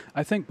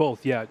 I think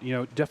both, yeah.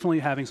 Definitely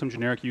having some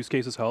generic use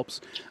cases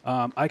helps.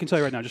 I can tell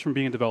you right now, just from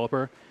being a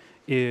developer,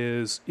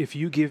 is if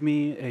you give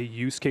me a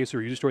use case or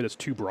a user story that's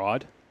too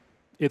broad,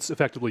 it's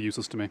effectively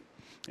useless to me.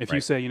 If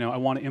you say, I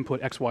want to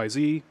input X, Y,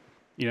 Z,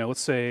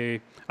 let's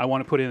say I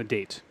want to put in a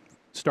date,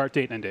 start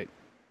date and end date.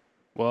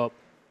 Well,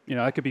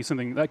 that could be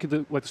something, like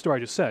the story I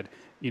just said.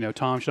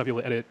 Tom should not be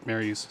able to edit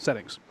Mary's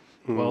settings.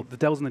 Well, the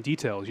devil's in the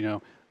details,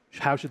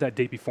 how should that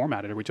date be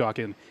formatted? Are we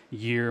talking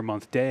year,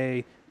 month,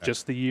 day,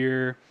 just the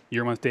year,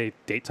 month, day,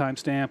 date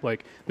timestamp?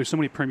 Like, there's so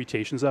many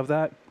permutations of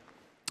that.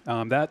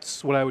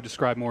 That's what I would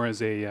describe more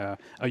as a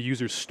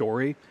user's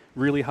story,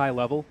 really high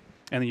level,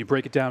 and then you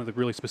break it down to the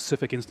really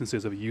specific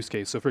instances of a use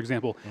case. So, for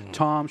example,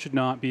 Tom should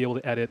not be able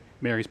to edit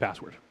Mary's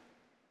password.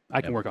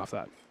 I can work off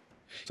that.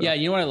 So. Yeah,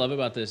 you know what I love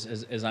about this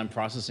as I'm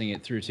processing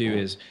it through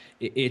too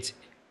is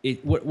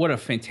what a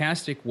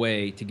fantastic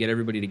way to get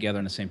everybody together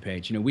on the same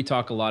page. We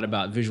talk a lot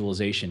about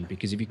visualization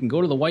because if you can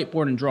go to the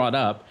whiteboard and draw it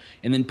up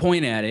and then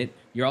point at it,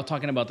 you're all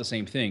talking about the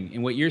same thing.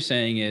 And what you're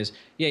saying is,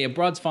 yeah,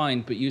 broad's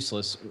fine but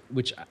useless,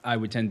 which I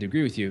would tend to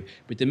agree with you.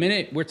 But the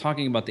minute we're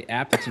talking about the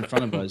app that's in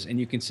front of us, and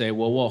you can say,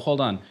 well,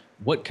 hold on,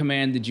 what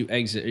command did you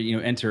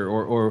enter,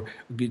 or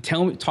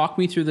talk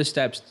me through the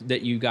steps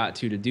that you got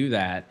to do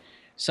that.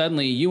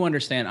 Suddenly you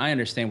understand, I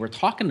understand, we're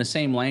talking the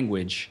same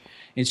language.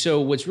 And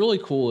so what's really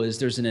cool is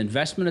there's an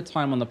investment of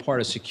time on the part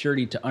of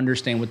security to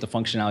understand what the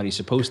functionality is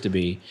supposed to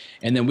be,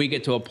 and then we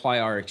get to apply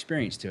our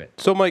experience to it.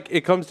 So, Mike,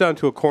 it comes down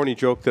to a corny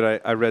joke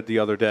that I read the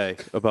other day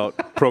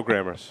about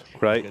programmers,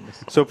 right?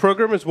 So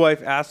programmer's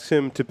wife asks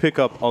him to pick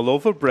up a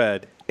loaf of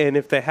bread, and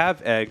if they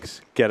have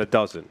eggs, get a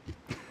dozen.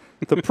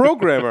 The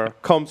programmer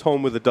comes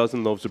home with a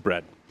dozen loaves of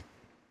bread.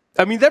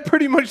 I mean, that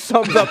pretty much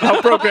sums up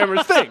how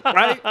programmers think,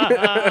 right?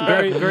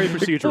 Very, very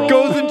procedural.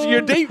 Goes into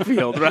your date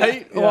field,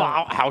 right? Yeah.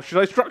 Well, how should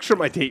I structure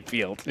my date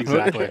field?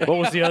 Exactly. What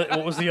was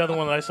the other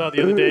one that I saw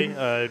the other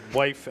day?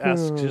 Wife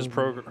asked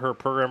her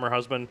programmer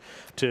husband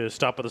to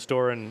stop at the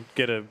store and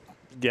get a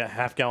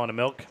half gallon of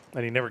milk,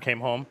 and he never came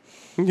home.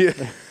 Yeah.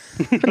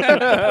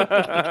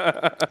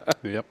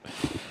 Yep.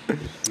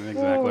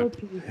 Exactly.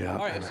 Yeah.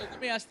 All right, so let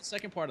me ask the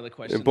second part of the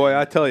question. And boy,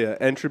 I tell you,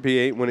 entropy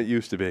ain't when it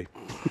used to be.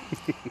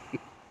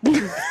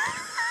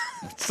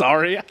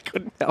 Sorry, I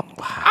couldn't help.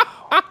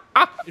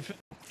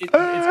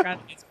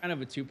 It's kind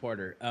of a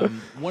two-parter.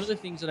 One of the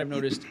things that I've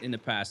noticed in the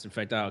past, in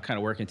fact, I'll kind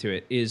of work into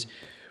it, is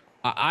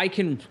I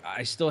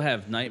still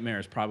have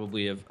nightmares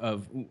probably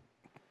of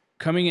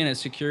coming in at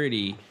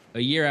security a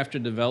year after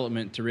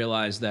development to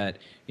realize that,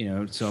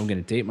 so I'm going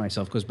to date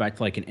myself, goes back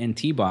to like an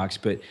NT box,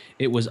 but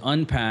it was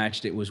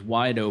unpatched, it was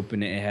wide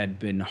open, it had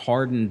been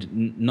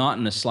hardened, not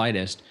in the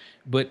slightest,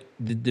 but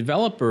the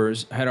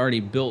developers had already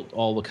built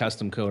all the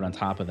custom code on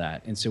top of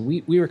that. And so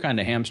we were kind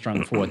of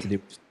hamstrung for what to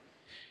do.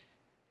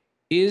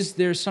 Is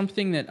there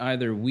something that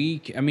either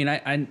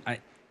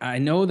I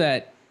know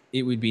that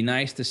it would be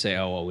nice to say,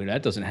 oh, well,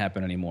 that doesn't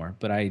happen anymore,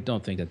 but I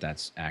don't think that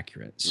that's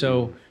accurate.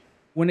 So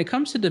when it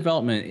comes to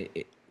development,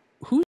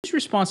 whose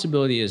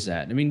responsibility is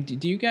that? I mean,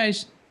 do you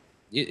guys,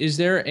 is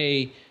there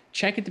a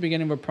check at the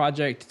beginning of a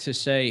project to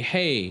say,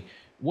 hey,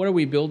 what are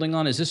we building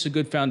on? Is this a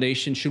good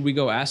foundation? Should we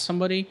go ask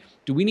somebody?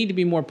 Do we need to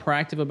be more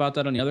proactive about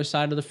that on the other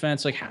side of the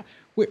fence? Like,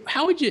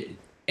 how would you,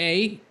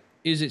 A,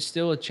 is it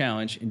still a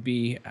challenge? And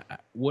B,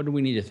 what do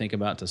we need to think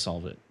about to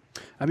solve it?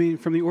 I mean,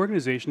 from the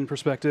organization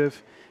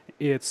perspective,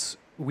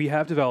 we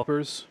have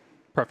developers,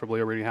 preferably,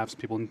 or we're going to have some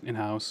people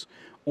in-house,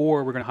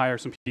 or we're going to hire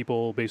some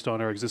people based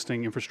on our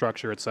existing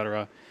infrastructure, et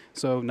cetera.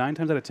 So 9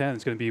 times out of 10,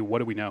 it's going to be, what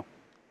do we know?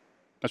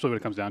 That's really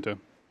what it comes down to.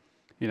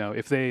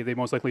 If they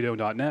most likely know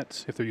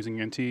 .NET, if they're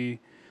using NT,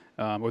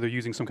 or they're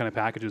using some kind of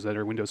packages that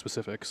are Windows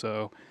specific.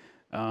 So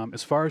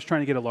as far as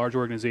trying to get a large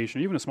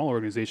organization, or even a small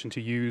organization,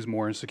 to use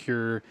more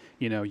secure,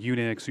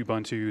 Unix,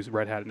 Ubuntu,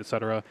 Red Hat, et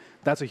cetera,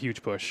 that's a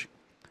huge push.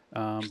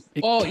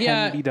 It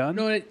can be done.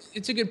 No,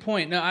 it's a good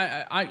point. No,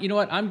 I you know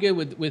what? I'm good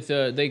with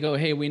they go,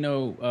 hey, we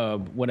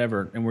know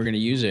whatever, and we're going to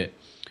use it.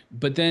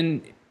 But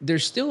then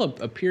there's still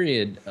a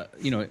period.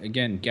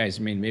 Again, guys.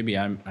 I mean, maybe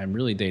I'm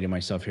really dating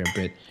myself here,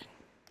 but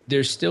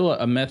there's still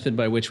a method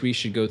by which we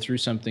should go through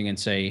something and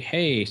say,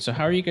 hey, so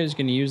how are you guys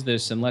going to use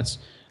this? And let's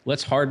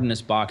harden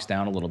this box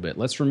down a little bit.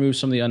 Let's remove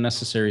some of the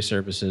unnecessary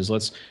services.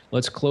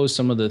 Let's close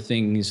some of the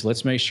things.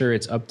 Let's make sure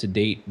it's up to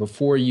date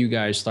before you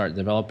guys start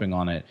developing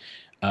on it.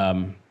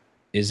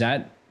 Is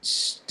that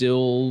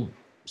still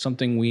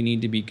something we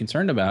need to be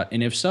concerned about?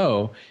 And if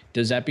so,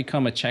 does that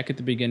become a check at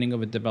the beginning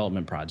of a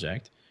development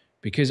project?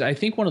 Because I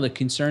think one of the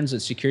concerns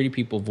that security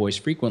people voice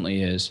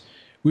frequently is,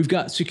 we've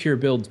got secure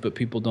builds, but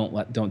people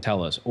don't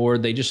tell us, or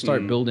they just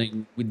start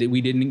building.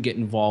 We didn't get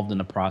involved in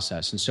the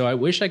process. And so I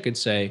wish I could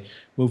say,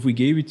 well, if we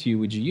gave it to you,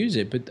 would you use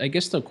it? But I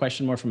guess the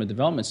question more from a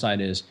development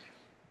side is,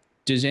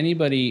 does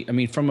anybody, I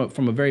mean, from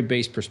a very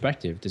base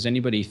perspective, does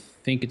anybody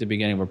think at the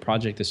beginning of a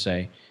project to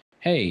say,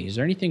 hey, is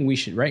there anything we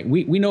should, right?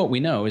 We know what we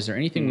know. Is there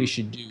anything we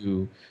should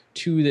do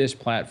to this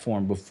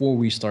platform before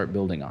we start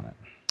building on it?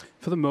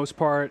 For the most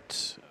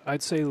part,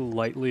 I'd say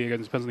lightly.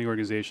 Again, it depends on the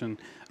organization.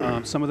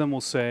 Some of them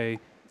will say,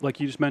 like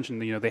you just mentioned,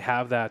 they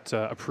have that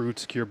approved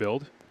secure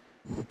build.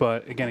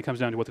 But again, it comes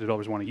down to what the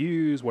developers want to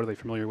use. What are they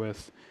familiar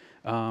with?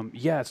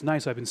 Yeah, it's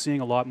nice. I've been seeing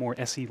a lot more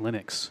SE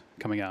Linux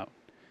coming out.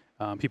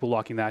 people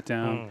locking that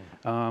down.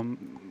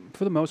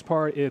 For the most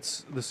part,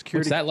 it's the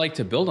security. What's that like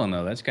to build on,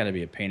 though? That's got to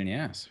be a pain in the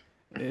ass.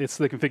 It's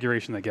the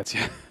configuration that gets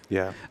you.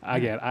 Yeah.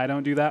 Again, I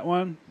don't do that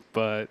one,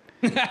 but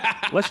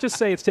let's just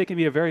say it's taken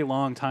me a very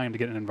long time to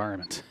get an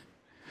environment.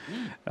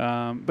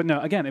 But no,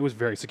 again, it was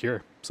very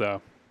secure.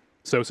 So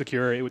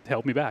secure, it would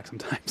help me back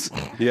sometimes.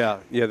 Yeah.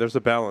 There's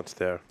a balance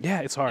there.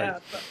 Yeah, it's hard. Yeah,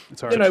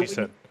 It's hard. you know, She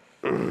said.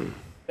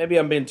 maybe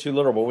I'm being too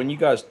literal, but when you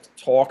guys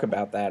talk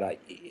about that,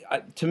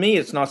 to me,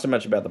 it's not so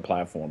much about the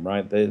platform,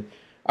 right? The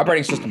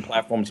operating system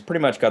platforms pretty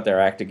much got their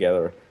act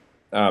together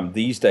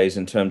these days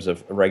in terms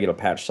of regular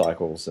patch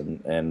cycles,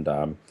 and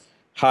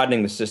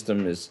hardening the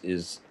system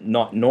is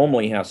not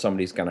normally how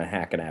somebody's going to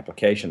hack an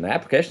application. The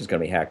application is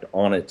going to be hacked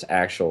on its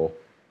actual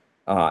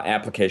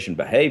application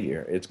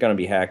behavior. It's going to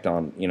be hacked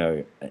on,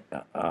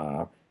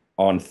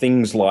 on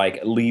things like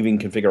leaving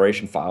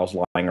configuration files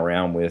lying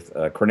around with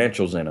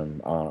credentials in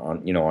them,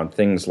 on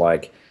things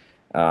like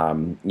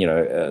some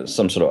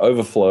sort of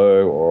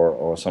overflow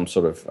or some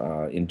sort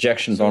of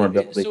injection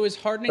vulnerability. So is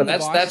hardening But the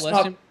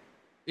box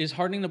is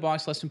hardening the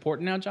box less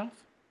important now, Joff?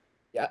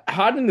 Yeah,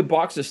 hardening the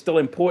box is still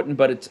important,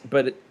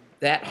 but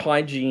that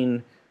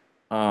hygiene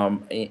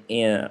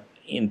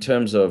in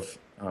terms of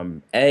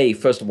A,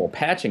 first of all,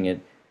 patching it,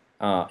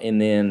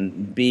 and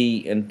then B,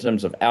 in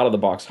terms of out of the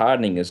box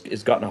hardening,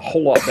 is gotten a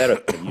whole lot better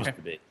than it used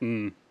to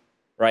be.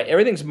 Right,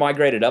 everything's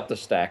migrated up the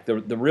stack. The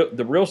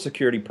real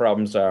security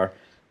problems are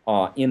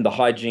in the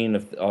hygiene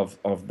of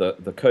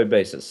the code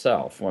base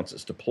itself once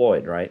it's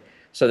deployed. Right.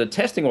 So the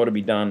testing ought to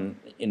be done,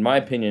 in my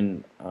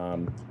opinion,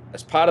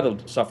 as part of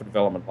the software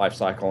development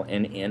lifecycle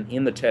and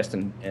in the test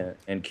and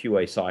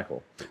QA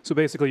cycle. So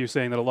basically, you're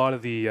saying that a lot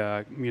of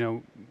the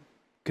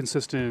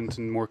consistent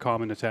and more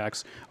common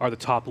attacks are the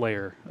top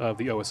layer of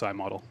the OSI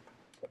model.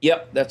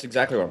 Yep, that's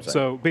exactly what I'm saying.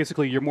 So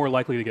basically, you're more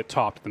likely to get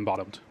topped than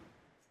bottomed.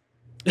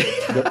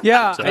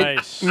 Yeah,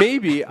 Nice.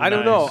 maybe. I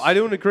don't know. Nice. I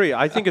don't agree.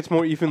 I think it's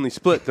more evenly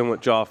split than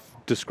what Joff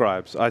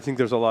describes. I think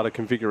there's a lot of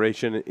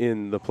configuration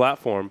in the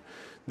platform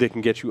that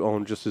can get you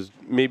owned just as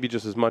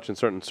much in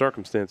certain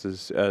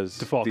circumstances as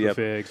Default the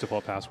configs,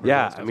 default passwords.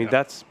 Yeah, all that I mean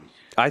stuff,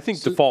 I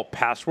think default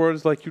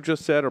passwords, like you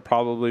just said, are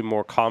probably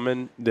more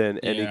common than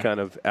any kind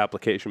of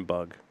application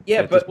bug. Yeah,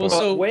 at this but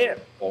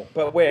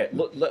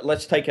point.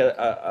 let's take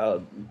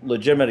a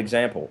legitimate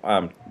example.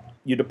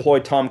 You deploy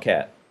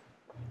Tomcat,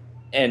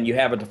 and you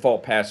have a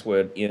default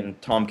password in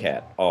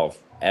Tomcat of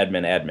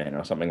admin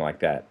or something like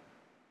that.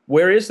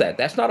 Where is that?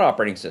 That's not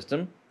operating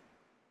system.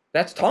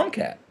 That's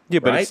Tomcat. Yeah,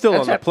 but right? it's still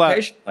That's on the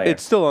application layer.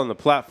 It's still on the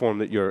platform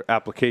that your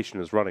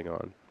application is running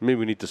on. Maybe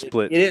we need to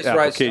split It is,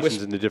 right.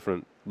 applications into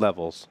different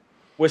levels.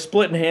 We're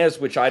splitting hairs,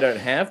 which I don't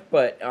have,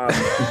 but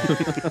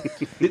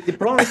The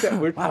problem is that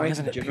we're trying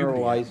to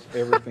generalize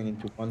everything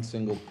into one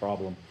single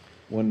problem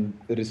when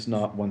it is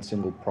not one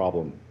single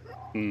problem.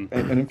 And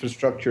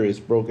infrastructure is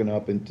broken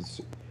up into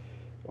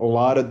a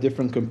lot of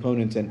different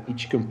components, and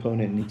each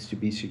component needs to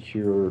be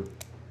secure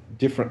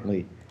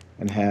differently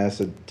and has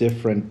a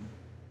different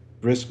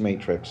risk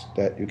matrix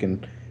that you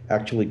can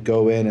actually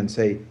go in and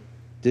say,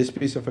 this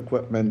piece of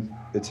equipment,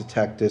 it's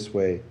attacked this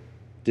way.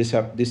 This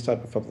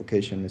type of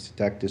application is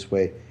attacked this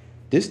way.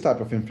 This type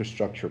of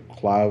infrastructure,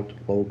 cloud,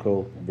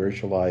 local,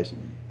 virtualized,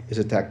 is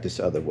attacked this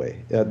other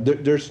way.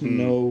 There's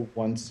no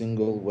one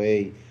single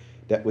way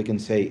that we can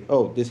say,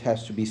 oh, this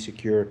has to be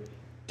secure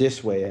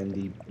this way, and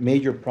the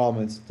major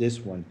problem is this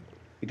one,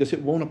 because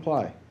it won't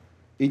apply.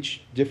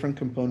 Each different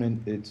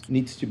component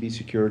needs to be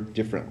secured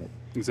differently.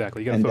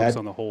 Exactly. You got to And focus that-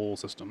 on the whole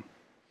system.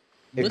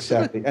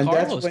 Exactly. Listen to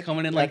that's Carlos when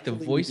coming in you like the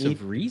actually voice need-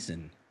 of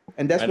reason.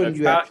 And that's when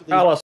you actually...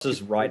 Carlos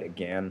is right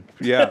again.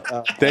 Yeah.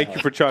 Thank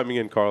you for chiming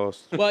in,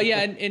 Carlos. Well,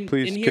 yeah, and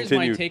Please here's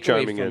my continue takeaway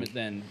chiming from in. it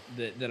then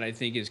that I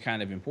think is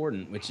kind of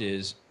important, which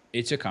is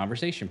it's a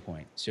conversation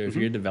point. So Mm-hmm. if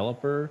you're a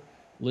developer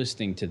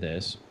listening to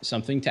this,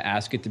 something to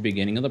ask at the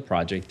beginning of the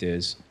project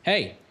is,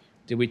 hey,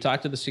 did we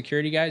talk to the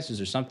security guys? Is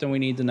there something we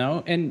need to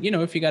know? And,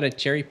 if you got to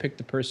cherry pick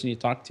the person you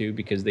talk to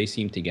because they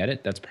seem to get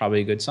it, that's probably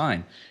a good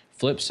sign.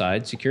 Flip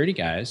side, security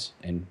guys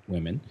and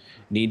women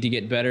need to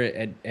get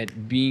better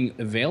at being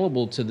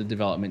available to the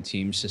development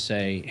teams to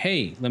say,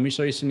 hey, let me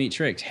show you some neat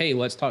tricks. Hey,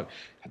 let's talk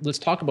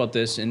about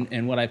this.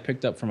 And what I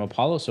picked up from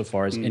Apollo so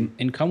far is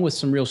and come with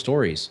some real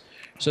stories.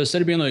 So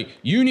instead of being like,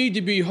 you need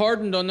to be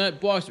hardened on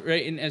that box,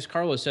 right? And as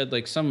Carlos said,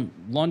 like some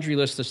laundry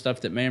list of stuff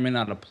that may or may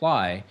not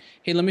apply.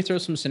 Hey, let me throw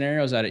some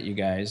scenarios at you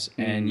guys,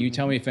 and you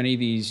tell me if any of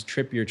these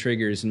trip your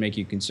triggers and make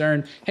you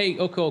concerned. Hey,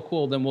 okay,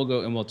 cool. Then we'll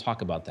go and we'll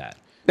talk about that.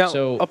 Now,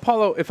 So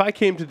Apollo, if I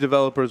came to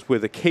developers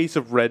with a case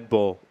of Red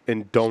Bull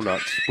and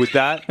donuts, would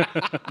that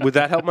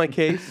help my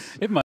case?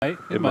 It might.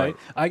 It might.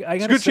 I It's a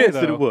gotta good say, chance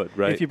that it though, would,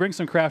 right? If you bring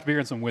some craft beer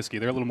and some whiskey,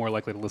 they're a little more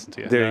likely to listen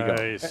to you. There you go.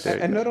 Nice. There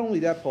you And go. not only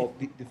that, Paul,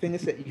 the thing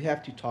is that you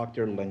have to talk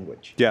their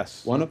language.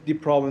 Yes. One of the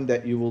problems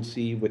that you will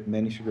see with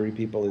many security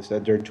people is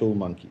that they're tool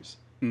monkeys.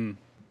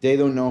 They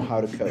don't know how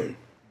to code.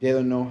 They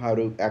don't know how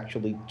to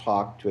actually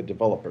talk to a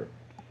developer.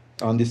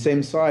 On the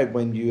same side,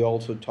 when you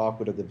also talk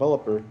with a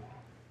developer,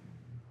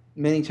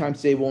 many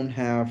times they won't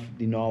have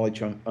the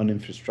knowledge on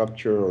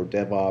infrastructure or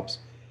DevOps.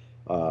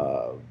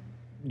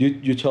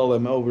 you tell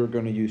them, oh, we're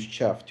going to use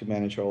Chef to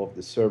manage all of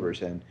the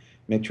servers and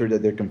make sure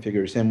that they're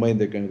configured the same way.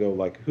 They're going to go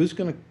like, who's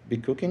going to be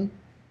cooking?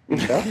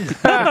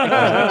 Chef?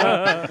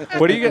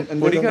 What do you get? And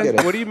What they do you don't get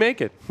guys? it. What do you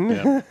make it?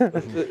 Yeah.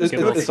 It's Get a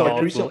little like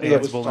salt, recently I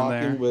was little Ansible in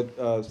there. talking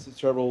with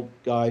several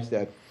guys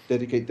that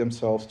dedicate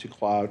themselves to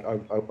cloud. I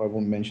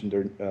won't mention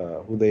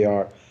who they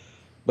are,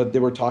 but they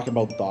were talking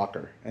about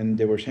Docker, and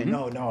they were saying,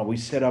 no, we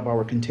set up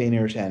our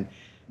containers and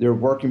they're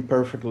working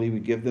perfectly. We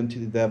give them to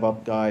the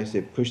DevOps guys.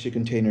 They push the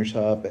containers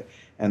up,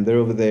 and they're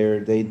over there.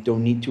 They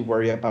don't need to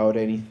worry about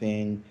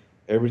anything.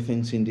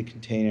 Everything's in the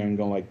container, and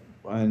going like,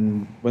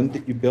 and when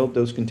did you build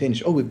those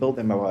containers? Oh, we built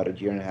them about a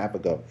year and a half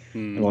ago.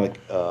 And we're like,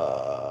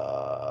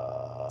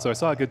 So I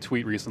saw a good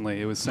tweet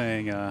recently. It was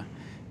saying,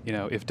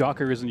 if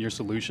Docker isn't your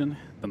solution,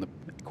 then the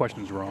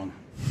question's wrong.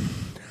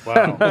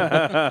 Wow.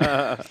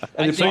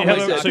 and So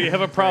the you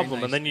have a problem,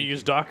 nice and then you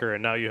use Docker,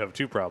 and now you have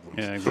two problems.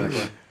 Yeah,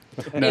 exactly.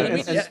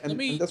 Let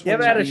me- that's You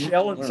ever what had a we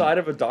shell learned. inside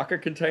of a Docker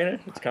container?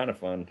 It's kind of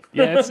fun.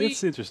 Yeah, it's, Me-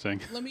 it's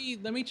interesting. Let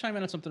me chime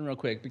in on something real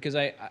quick because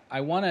I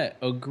want to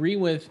agree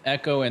with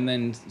Echo and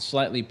then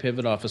slightly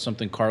pivot off of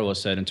something Carlos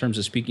said in terms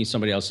of speaking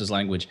somebody else's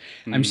language.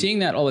 I'm seeing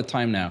that all the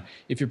time now.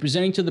 If you're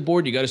presenting to the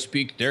board, you got to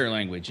speak their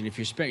language, and if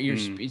you're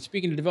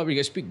speaking to developer, you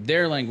got to speak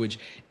their language.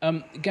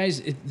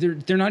 Guys,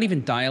 they're not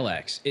even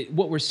dialects.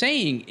 What we're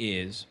saying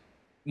is,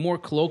 more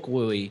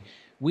colloquially,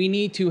 we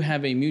need to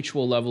have a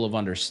mutual level of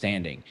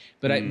understanding.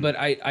 But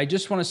I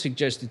just want to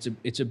suggest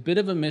it's a bit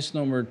of a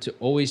misnomer to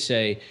always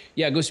say,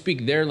 yeah, go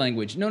speak their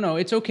language. No,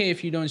 it's okay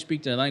if you don't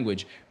speak their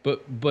language.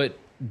 But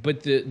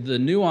the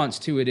nuance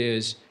to it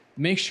is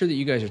make sure that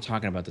you guys are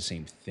talking about the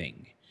same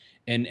thing.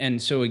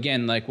 And so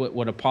again, like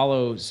what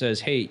Apollo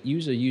says, hey,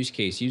 use a use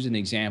case, use an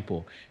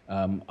example.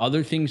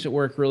 Other things that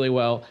work really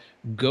well,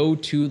 go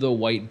to the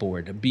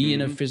whiteboard, be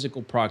in a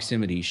physical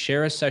proximity,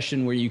 share a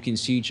session where you can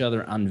see each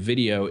other on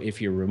video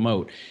if you're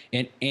remote,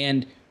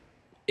 and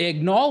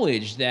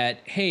acknowledge that,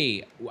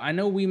 hey, I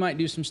know we might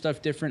do some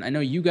stuff different. I know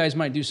you guys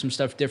might do some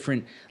stuff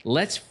different.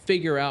 Let's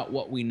figure out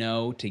what we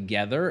know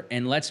together,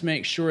 and let's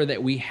make sure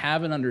that we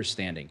have an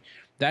understanding.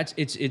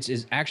 It's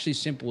as actually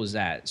simple as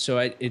that. So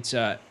it's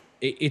a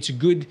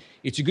good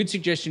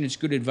suggestion. It's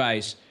good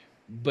advice.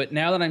 But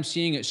now that I'm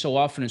seeing it so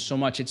often and so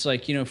much, it's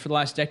like, for the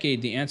last decade,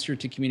 the answer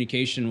to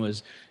communication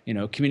was,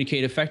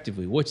 communicate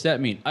effectively. What's that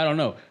mean? I don't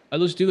know.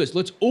 Let's do this.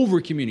 Let's over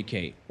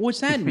communicate.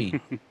 What's that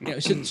mean?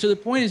 So the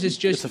point is,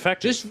 It's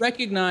effective. just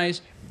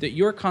recognize that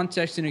your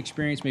context and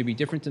experience may be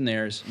different than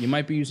theirs. You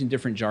might be using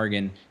different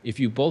jargon. If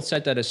you both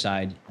set that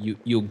aside,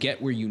 you'll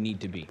get where you need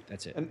to be.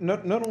 That's it. And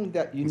not only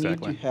that, you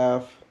Exactly. need to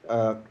have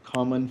a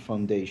common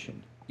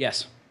foundation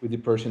Yes. with the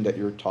person that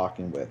you're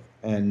talking with,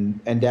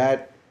 and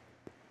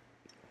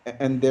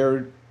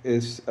there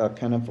is a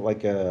kind of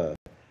like a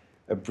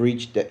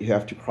breach that you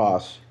have to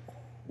cross,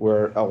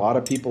 where a lot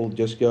of people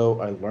just go,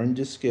 I learned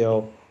this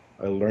skill,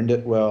 I learned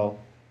it well,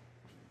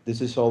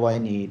 this is all I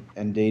need,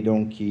 and they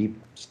don't keep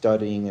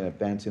studying and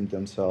advancing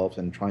themselves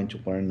and trying to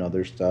learn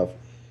other stuff.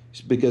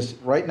 It's because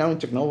right now in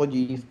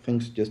technology,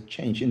 things just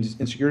change. In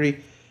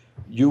security,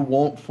 you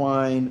won't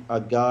find a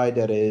guy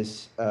that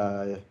is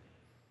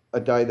a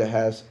guy that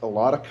has a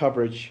lot of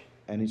coverage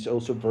and is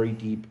also very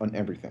deep on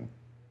everything.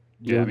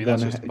 Yeah, I mean,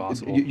 that's You're just gonna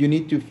impossible. You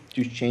need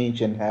to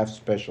change and have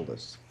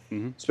specialists,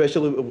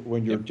 especially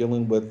when you're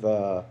dealing with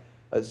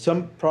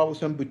some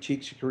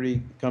boutique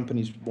security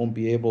companies won't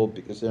be able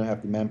because they don't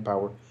have the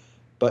manpower.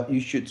 But you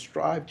should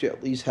strive to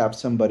at least have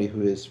somebody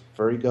who is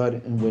very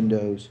good in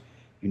Windows.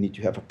 You need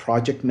to have a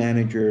project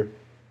manager.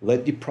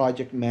 Let the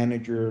project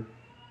manager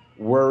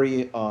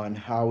worry on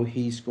how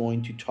he's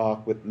going to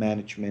talk with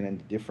management and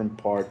the different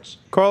parts.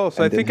 Carlos,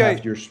 and I then think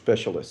have your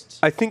specialists.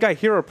 I think I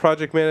hear a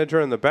project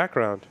manager in the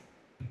background.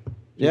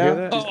 Yeah, hear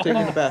that? just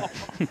taking it back.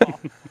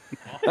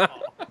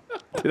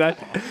 Did I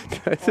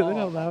say that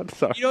out loud?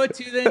 Sorry. You know what,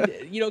 too,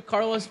 then,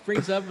 Carlos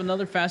brings up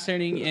another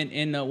fascinating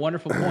and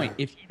wonderful point.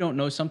 If you don't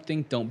know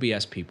something, don't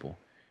BS people.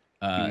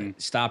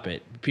 Stop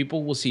it.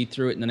 People will see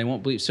through it, and then they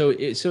won't believe.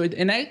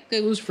 And that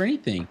goes for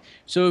anything.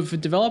 So if a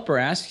developer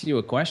asks you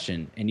a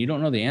question and you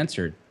don't know the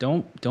answer,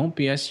 don't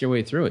BS your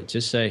way through it.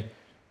 Just say,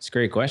 it's a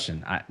great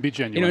question. Be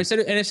genuine.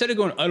 Instead of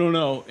going, I don't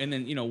know, and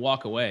then,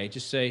 walk away,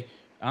 just say,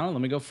 I don't know,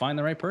 let me go find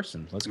the right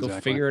person. Let's go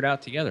Exactly. figure it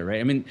out together, right?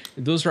 I mean,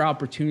 those are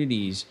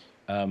opportunities.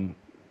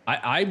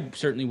 I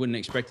certainly wouldn't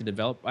expect to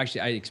develop.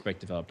 Actually, I expect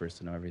developers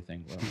to know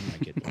everything. Well, I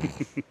might get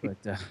there.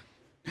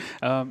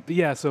 But But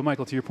yeah, so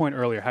Michael, to your point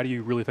earlier, how do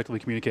you really effectively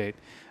communicate?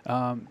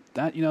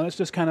 That's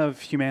just kind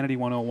of humanity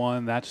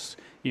 101. That's,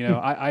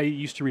 I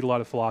used to read a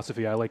lot of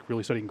philosophy. I like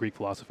really studying Greek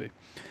philosophy.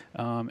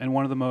 And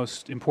one of the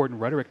most important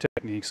rhetoric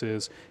techniques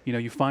is,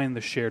 you find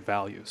the shared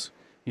values.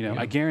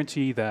 I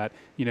guarantee that,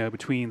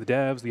 between the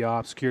devs, the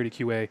ops, security,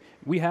 QA,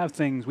 we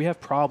have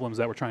problems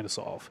that we're trying to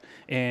solve.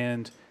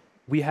 And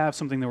we have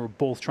something that we're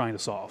both trying to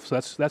solve. So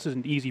that's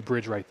an easy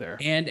bridge right there.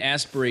 and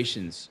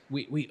aspirations.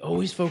 We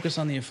always focus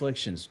on the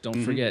afflictions.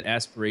 Don't forget,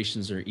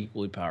 aspirations are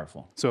equally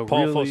powerful. So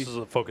Paul really,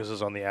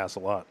 focuses on the ass a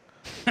lot.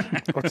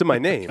 What's in my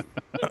name?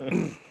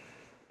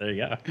 There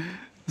you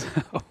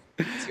go.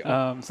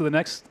 So the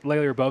next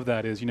layer above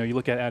that is, you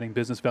look at adding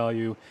business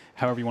value,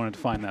 however you want to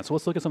define that. So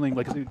let's look at something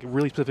like a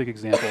really specific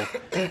example.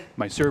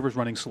 My server's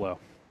running slow.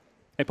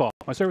 Hey, Paul,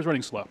 my server's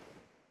running slow.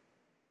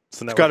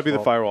 It's got to be the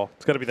firewall.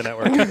 It's got to be the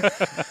network.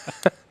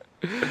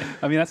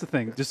 I mean, that's the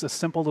thing. Just a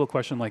simple little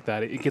question like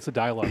that, it gets a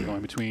dialogue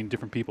going between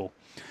different people.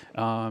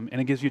 And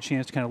it gives you a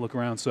chance to kind of look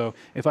around. So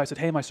if I said,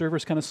 hey, my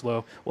server's kind of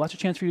slow, well, that's a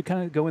chance for you to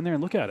kind of go in there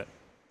and look at it.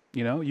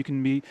 You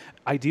can be,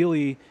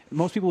 ideally,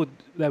 most people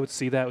that would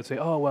see that would say,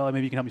 oh, well,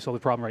 maybe you can help me solve the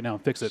problem right now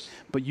and fix it.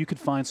 But you could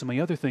find so many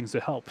other things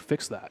to help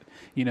fix that.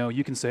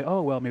 You can say,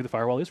 oh, well, maybe the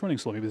firewall is running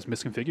slow. Maybe it's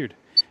misconfigured.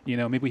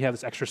 Maybe we have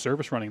this extra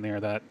service running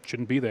there that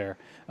shouldn't be there.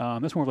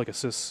 That's more of like a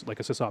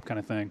sysop kind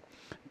of thing.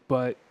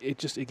 But it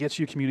gets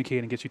you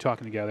communicating, gets you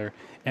talking together.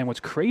 And what's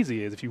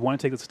crazy is if you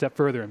want to take this a step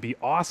further and be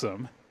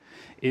awesome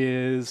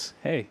is,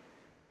 hey,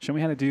 show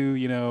me how to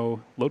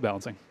do, load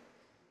balancing.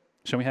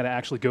 Show me how to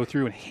actually go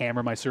through and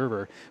hammer my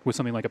server with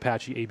something like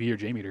Apache AB or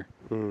JMeter.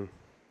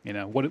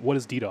 What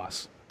is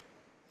DDoS?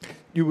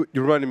 You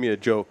reminded me of a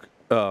joke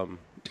when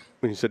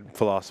you said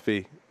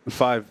philosophy.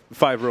 Five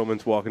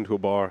Romans walk into a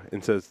bar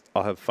and says,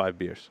 "I'll have 5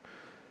 beers."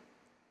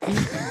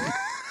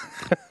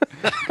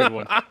 Good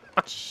one.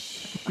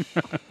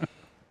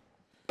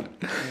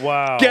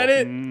 Wow. Get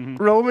it,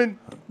 Roman?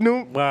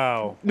 No.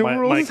 Wow.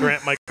 Numerals?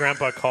 My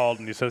grandpa called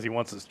and he says he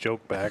wants his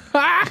joke back.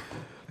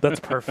 That's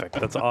perfect.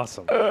 That's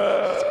awesome.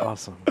 That's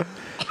awesome.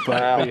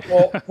 Wow.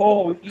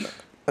 Paul, you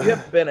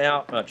haven't been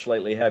out much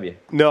lately, have you?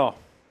 No,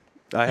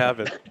 I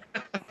haven't.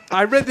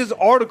 I read this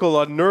article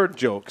on nerd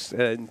jokes,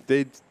 and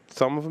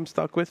some of them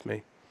stuck with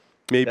me.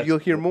 Maybe you'll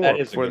hear more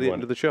before the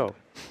end of the show.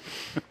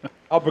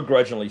 I'll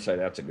begrudgingly say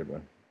that's a good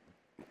one.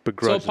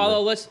 So, Paulo,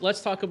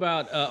 let's talk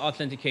about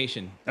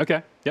authentication.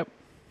 Okay. Yep.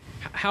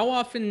 How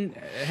often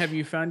have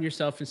you found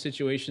yourself in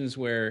situations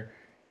where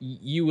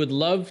you would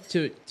love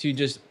to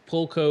just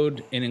pull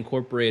code and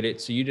incorporate it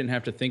so you didn't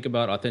have to think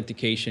about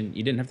authentication,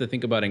 you didn't have to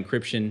think about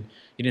encryption,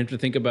 you didn't have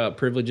to think about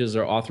privileges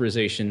or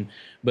authorization,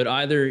 but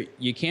either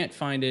you can't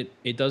find it,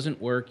 it doesn't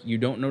work, you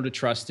don't know to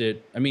trust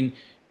it. I mean,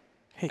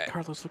 hey,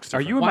 Carlos looks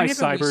different. Are you in Why my haven't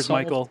we cybers, solved-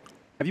 Michael?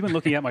 Have you been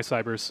looking at my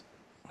cybers?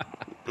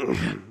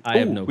 I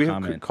have no we have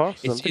comment.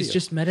 Carlos on It's video.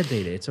 just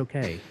metadata. It's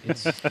okay.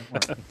 It's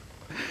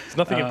There's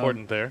nothing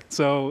important there.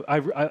 So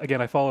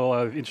I follow a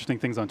lot of interesting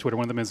things on Twitter.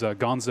 One of them is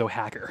Gonzo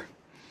Hacker.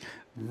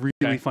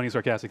 Really funny,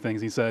 sarcastic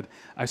things. He said,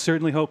 "I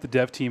certainly hope the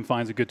dev team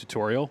finds a good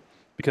tutorial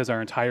because our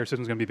entire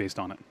system is going to be based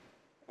on it."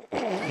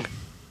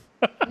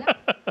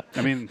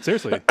 I mean,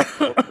 seriously.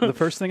 The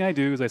first thing I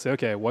do is I say,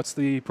 okay, what's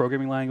the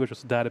programming language?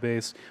 What's the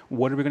database?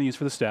 What are we going to use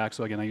for the stack?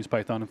 So again, I use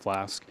Python and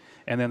Flask.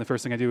 And then the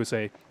first thing I do is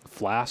say,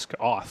 Flask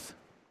auth.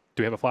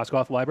 Do we have a Flask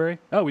auth library?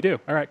 Oh, we do.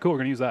 All right, cool. We're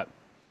going to use that.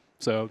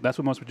 So that's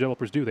what most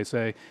developers do.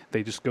 They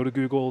just go to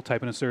Google,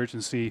 type in a search,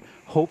 and see,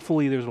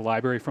 hopefully there's a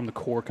library from the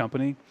core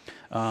company.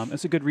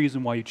 It's a good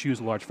reason why you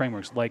choose large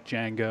frameworks like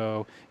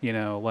Django,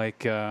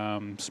 like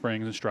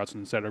Springs and Struts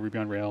and et cetera, Ruby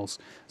on Rails.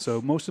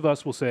 So most of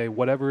us will say,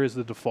 whatever is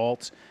the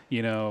default,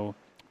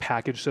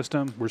 package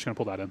system, we're just going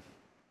to pull that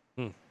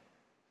in.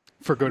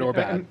 For good or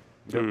bad.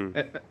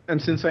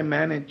 And since I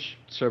manage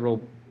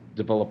several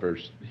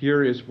developers,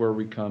 here is where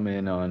we come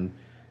in on,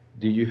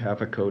 do you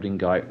have a coding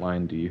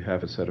guideline? Do you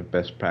have a set of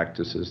best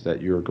practices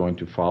that you're going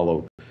to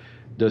follow?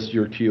 Does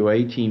your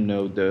QA team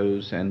know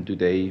those, and do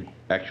they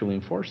actually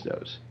enforce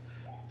those?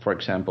 For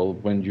example,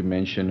 when you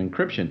mention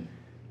encryption,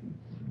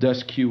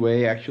 does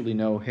QA actually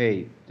know,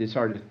 hey, these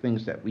are the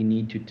things that we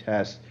need to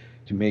test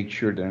to make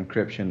sure that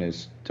encryption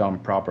is done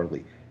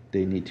properly?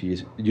 They need to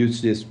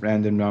use this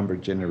random number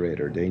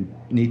generator. They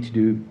need to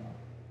do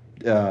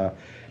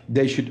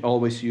they should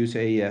always use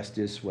AES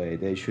this way.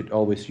 They should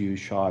always use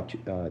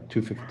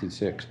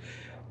SHA-256.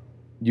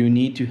 You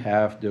need to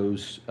have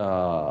those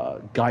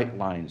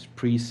guidelines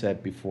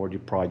preset before the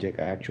project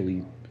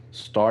actually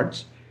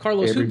starts.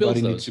 Carlos, who builds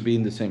Everybody those? needs to be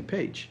in the same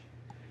page.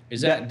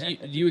 Is that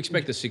do you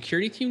expect the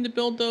security team to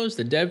build those?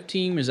 The dev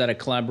team? Is that a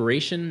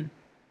collaboration?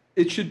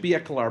 It should be a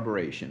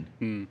collaboration,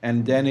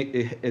 and then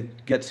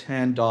it gets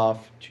hand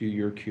off to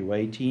your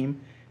QA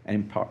team,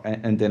 and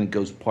then it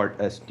goes part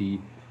as the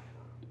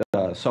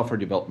software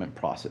development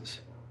process.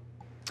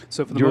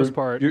 So for the most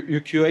part,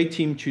 your QA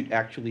team should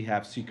actually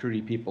have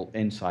security people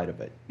inside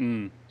of it.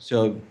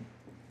 So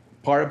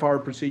part of our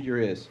procedure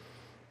is,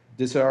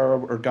 these are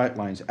our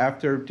guidelines.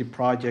 After the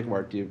project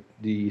or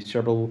the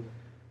several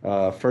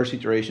first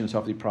iterations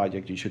of the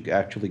project, you should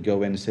actually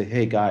go in and say,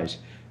 hey guys,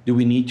 do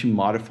we need to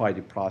modify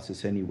the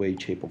process any way,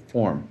 shape, or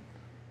form?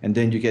 And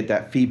then you get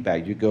that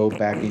feedback. You go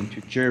back into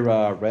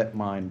Jira,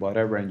 Redmine,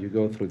 whatever, and you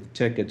go through the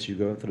tickets, you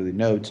go through the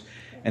notes,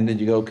 and then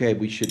you go, okay,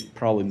 we should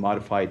probably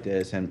modify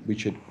this, and we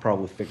should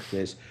probably fix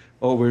this.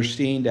 Oh, we're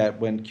seeing that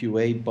when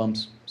QA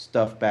bumps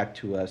stuff back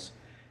to us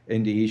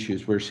in the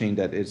issues, we're seeing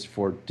that it's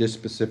for this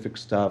specific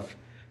stuff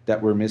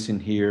that we're missing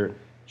here.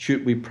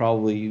 Should we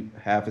probably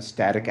have a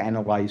static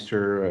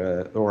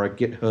analyzer or a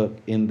GitHub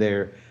in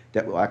there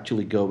that will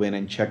actually go in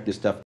and check this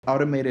stuff,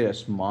 automate it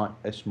as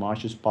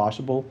much as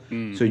possible,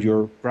 so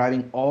you're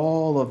grabbing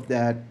all of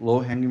that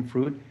low-hanging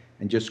fruit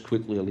and just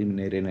quickly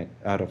eliminating it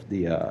out of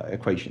the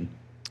equation.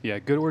 Yeah,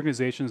 good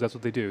organizations, that's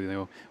what they do. You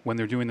know, when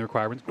they're doing the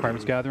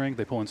requirements gathering,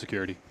 they pull in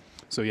security.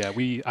 So yeah,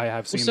 I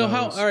have seen So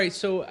those. all right,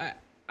 so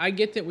I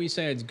get that we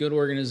say it's good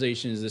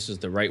organizations, this is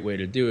the right way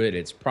to do it,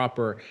 it's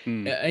proper.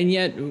 And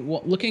yet,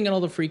 looking at all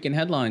the freaking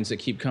headlines that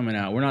keep coming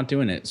out, we're not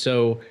doing it.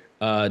 So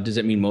does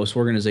that mean most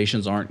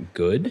organizations aren't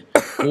good?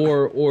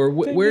 Or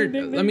where,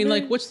 I mean,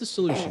 like, what's the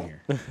solution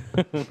here?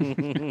 I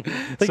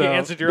think you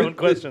answered your own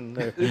question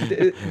there.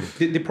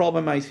 The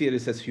problem I see it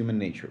is as human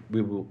nature.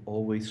 We will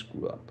always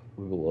screw up.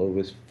 We will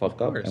always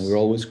fuck up, and we'll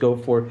always go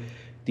for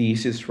the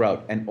easiest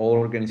route. And all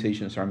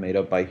organizations are made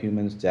up by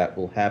humans. That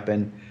will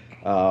happen.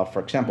 For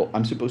example,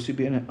 I'm supposed to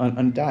be on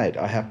a diet.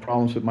 I have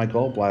problems with my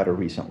gallbladder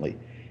recently.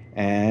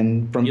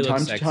 And from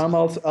time to time,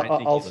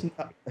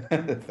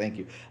 thank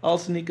you. I'll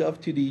sneak up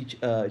to the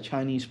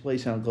Chinese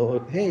place and I'll go,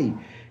 hey,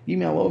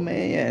 email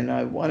me, and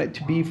I want it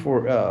to be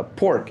for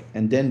pork.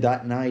 And then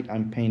that night,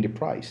 I'm paying the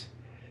price.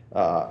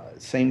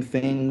 Same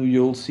thing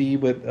you'll see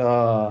with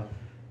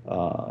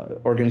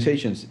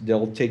organizations.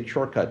 They'll take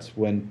shortcuts.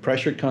 When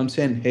pressure comes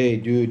in, hey,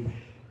 dude,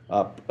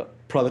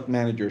 product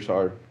managers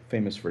are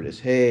famous for this.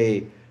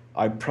 Hey,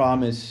 I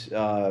promise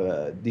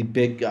the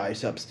big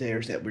guys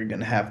upstairs that we're going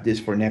to have this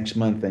for next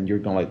month, and you're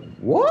going like,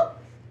 what?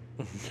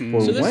 So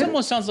this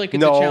almost sounds like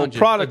it's a challenge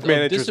product of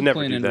managers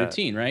never discipline do and that.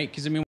 routine, right?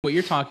 Because I mean, what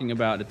you're talking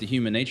about at the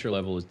human nature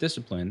level is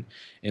discipline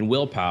and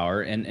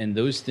willpower, and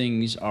those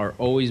things are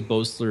always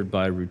bolstered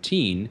by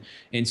routine.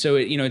 And so,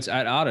 it's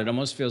at odd. It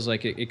almost feels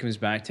like it comes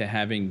back to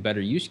having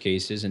better use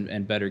cases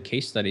and better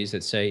case studies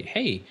that say,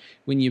 hey,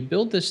 when you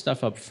build this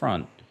stuff up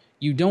front,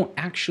 you don't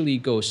actually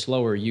go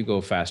slower, you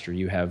go faster.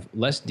 You have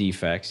less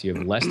defects, you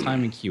have less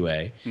time in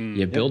QA,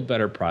 you build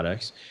better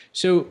products.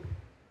 So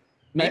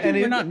maybe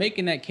we're not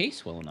making that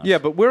case well enough. Yeah,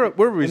 but we're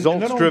a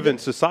results-driven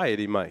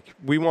society, Mike.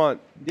 We want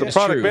the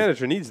product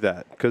manager needs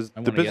that because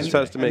the business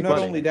has to make money.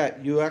 Not only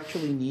that, you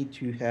actually need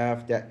to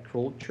have that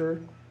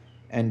culture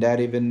and that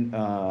even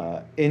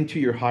into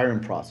your hiring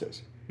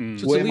process. So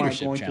it's a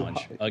leadership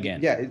challenge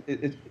again.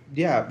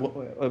 Yeah,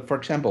 for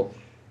example,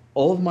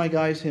 all of my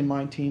guys in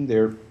my team,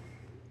 they're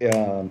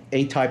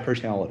A-type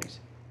personalities.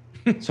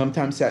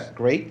 Sometimes that's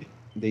great.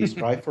 They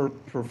strive for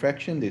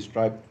perfection. They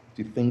strive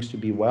to things to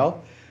be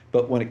well.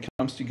 But when it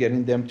comes to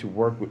getting them to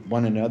work with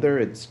one another,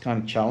 it's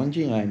kind of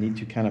challenging. I need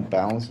to kind of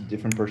balance the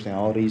different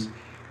personalities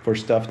for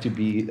stuff to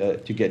be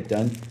to get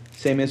done.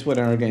 Same as with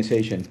an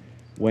organization.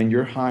 When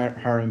you're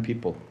hiring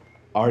people,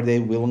 are they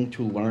willing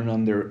to learn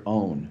on their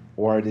own?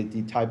 Or are they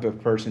the type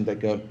of person that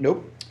go,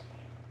 nope,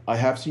 I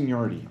have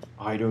seniority.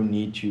 I don't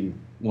need to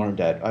learn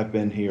that. I've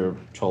been here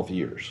 12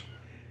 years.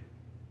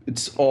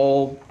 It's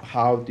all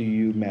how do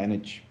you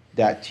manage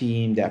that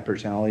team, that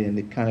personality, and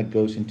it kind of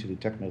goes into the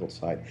technical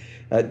side.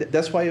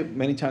 That's why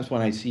many times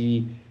when I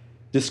see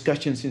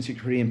discussions in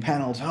security and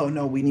panels, oh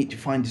no, we need to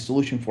find the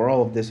solution for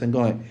all of this, I'm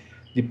going,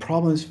 the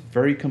problem is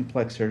very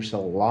complex. There's a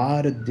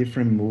lot of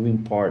different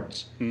moving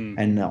parts,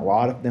 and a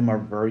lot of them are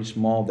very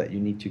small that you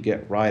need to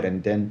get right,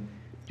 and then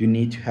you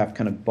need to have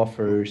kind of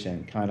buffers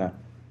and kind of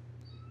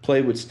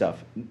play with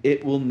stuff.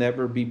 It will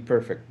never be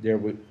perfect. There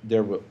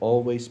will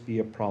always be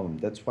a problem.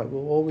 That's why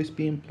we'll always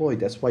be employed.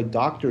 That's why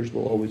doctors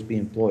will always be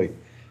employed.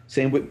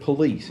 Same with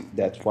police.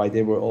 That's why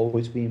they will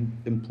always be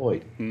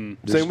employed.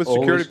 Same with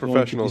security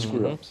professionals.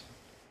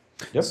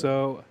 Yep.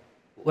 So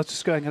let's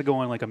just go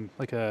on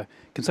like a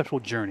conceptual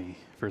journey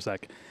for a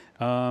sec.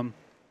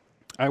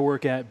 I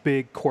work at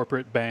big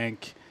corporate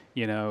bank,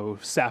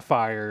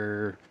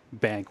 Sapphire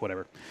Bank,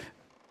 whatever.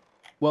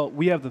 Well,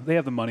 they have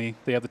the money,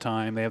 they have the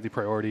time, they have the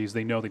priorities,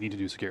 they know they need to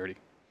do security.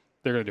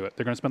 They're going to do it.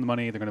 They're going to spend the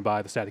money, they're going to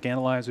buy the static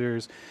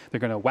analyzers, they're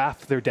going to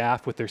waft their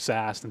DAF with their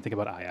SAST and think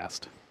about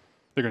IAST.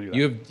 They're going to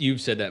do that. You've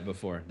said that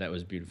before. That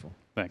was beautiful.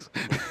 Thanks.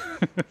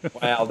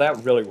 Wow,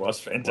 that really was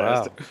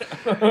fantastic.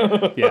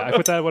 Wow. Yeah, I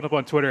put that one up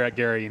on Twitter at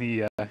Gary, and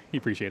he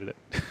appreciated it.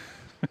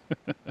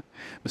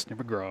 Mr.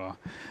 McGraw.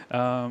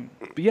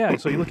 But yeah,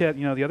 so you look at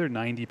the other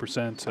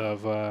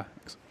 90%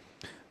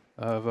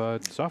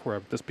 of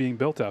software that's being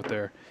built out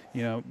there.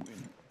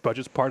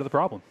 Budget's part of the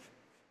problem.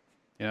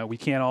 We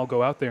can't all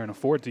go out there and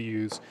afford to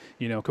use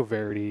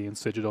Coverity and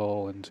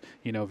Cigital and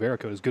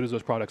Veracode, as good as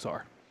those products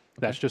are.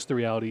 That's just the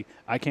reality.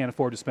 I can't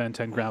afford to spend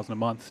 $10,000 a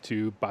month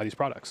to buy these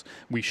products.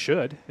 We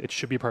should. It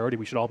should be a priority.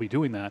 We should all be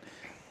doing that.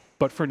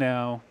 But for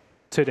now,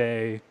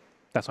 today,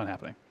 that's not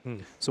happening.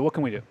 So what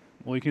can we do?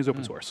 Well, you can use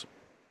open source.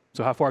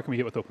 So how far can we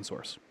get with open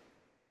source?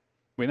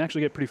 We can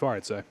actually get pretty far,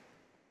 I'd say.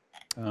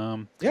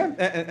 And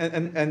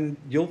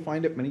you'll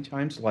find it many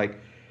times. Like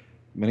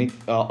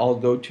I'll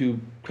go to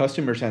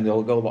customers and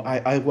they'll go, well,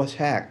 I was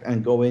hacked,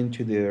 and go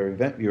into their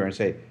event viewer and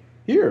say,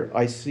 here,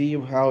 I see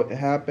how it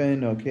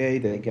happened. Okay,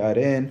 they got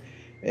in.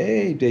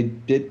 Hey, they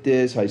did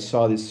this. I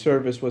saw this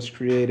service was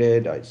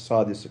created. I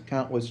saw this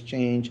account was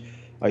changed.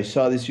 I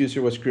saw this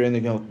user was created. And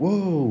they go,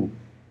 whoa,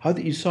 how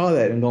did you saw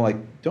that? And go like,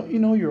 don't you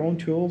know your own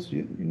tools?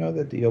 You know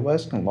that the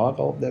OS can log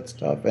all of that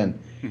stuff, and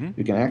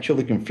you can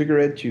actually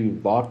configure it to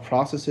log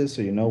processes,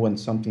 so you know when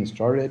something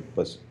started,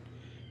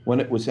 when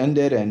it was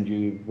ended,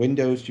 and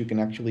Windows, you can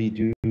actually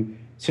do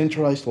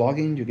centralized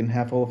logging. You can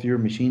have all of your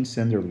machines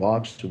send their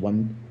logs to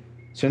one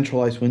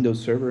centralized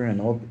Windows server,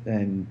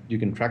 and you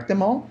can track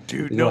them all.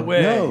 Dude, They're no like,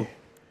 way. No.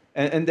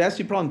 And that's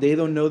the problem. They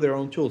don't know their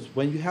own tools.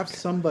 When you have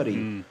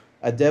somebody,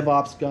 a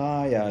DevOps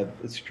guy,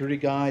 a security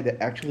guy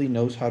that actually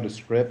knows how to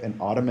script and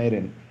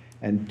automate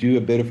and do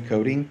a bit of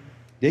coding,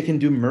 they can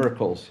do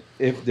miracles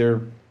if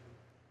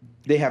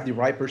they have the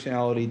right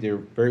personality, they're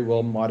very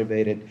well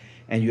motivated,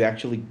 and you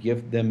actually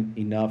give them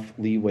enough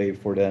leeway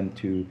for them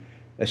to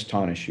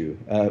astonish you.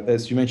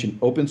 As you mentioned,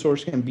 open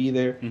source can be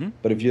there,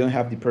 but if you don't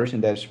have the person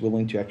that's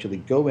willing to actually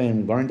go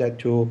in, learn that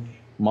tool,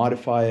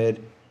 modify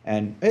it,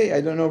 and hey,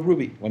 I don't know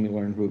Ruby. Let me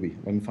learn Ruby.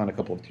 Let me find a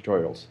couple of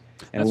tutorials.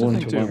 And That's the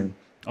willing thing to too. learn.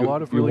 A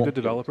lot of really won't good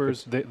be able to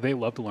developers, they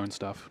love to learn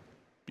stuff.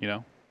 You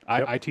know,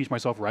 I teach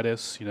myself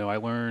Redis. You know,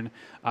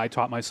 I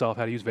taught myself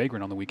how to use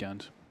Vagrant on the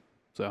weekend.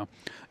 So,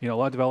 you know, a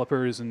lot of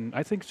developers, and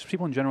I think just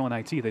people in general in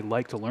IT, they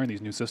like to learn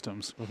these new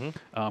systems.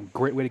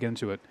 Great way to get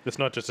into it. It's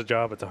not just a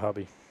job; it's a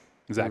hobby.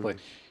 Exactly.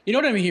 You know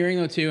what I'm hearing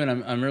though too,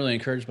 and I'm really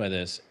encouraged by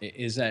this,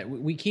 is that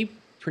we keep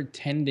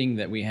pretending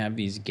that we have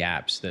these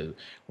gaps, that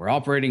we're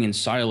operating in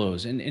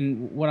silos,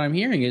 and what I'm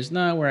hearing is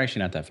no, we're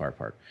actually not that far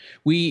apart.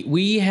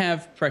 We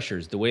have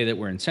pressures, the way that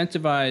we're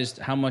incentivized,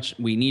 how much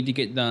we need to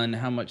get done,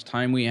 how much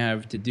time we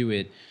have to do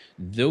it.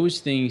 Those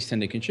things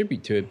tend to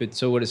contribute to it. But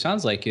so what it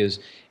sounds like is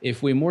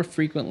if we more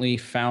frequently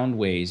found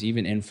ways,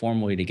 even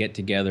informally, to get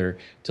together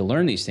to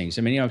learn these things.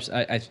 I mean, you know,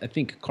 I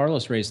think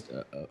Carlos raised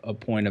a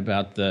point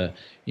about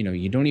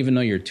you don't even know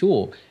your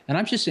tool. And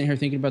I'm just sitting here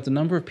thinking about the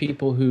number of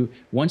people who,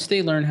 once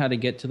they learn how to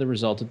get to the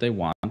result that they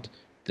want,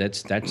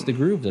 that's the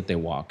groove that they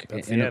walk.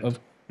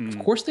 Of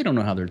course, they don't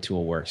know how their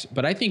tool works,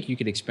 but I think you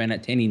could expand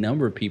it to any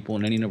number of people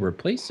in any number of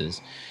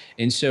places.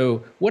 And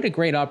so what a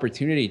great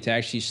opportunity to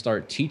actually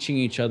start teaching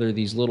each other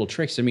these little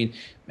tricks. I mean,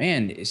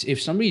 man,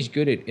 if somebody's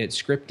good at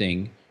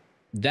scripting,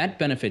 that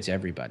benefits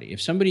everybody. If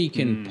somebody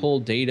can pull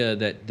data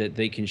that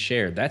they can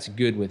share, that's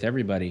good with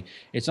everybody.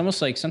 It's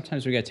almost like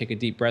sometimes we got to take a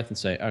deep breath and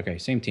say, okay,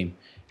 same team.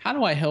 How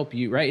do I help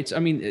you? Right? It's, I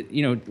mean,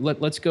 you know,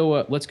 let's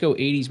go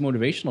 80s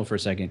motivational for a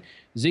second.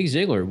 Zig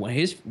Ziglar,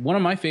 one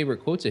of my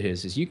favorite quotes of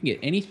his is, "You can get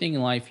anything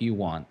in life you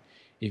want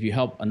if you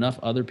help enough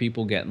other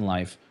people get in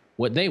life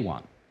what they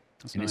want."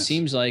 That's nice. It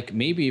seems like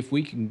maybe if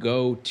we can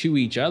go to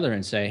each other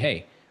and say,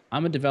 "Hey,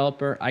 I'm a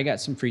developer. I got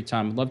some free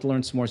time. I'd love to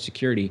learn some more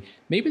security.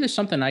 Maybe there's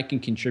something I can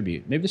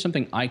contribute. Maybe there's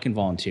something I can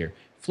volunteer."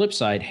 Flip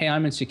side, "Hey,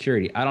 I'm in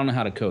security. I don't know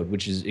how to code,"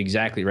 which is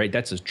exactly right.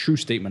 That's a true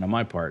statement on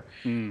my part.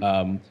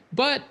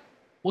 But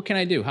what can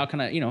I do? How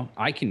can I,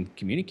 I can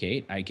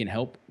communicate. I can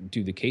help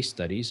do the case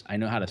studies. I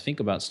know how to think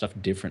about stuff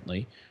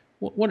differently.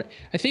 What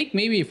I think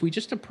maybe if we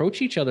just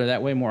approach each other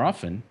that way more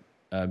often,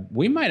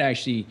 we might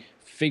actually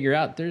figure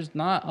out there's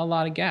not a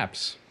lot of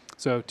gaps.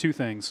 So two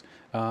things.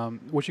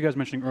 What you guys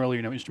mentioning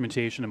earlier,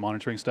 instrumentation and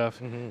monitoring stuff.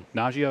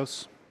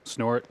 Nagios,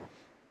 Snort,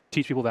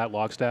 teach people that.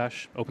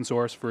 Logstash, open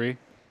source, free.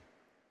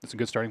 That's a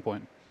good starting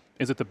point.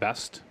 Is it the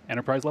best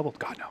enterprise level?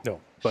 God, no.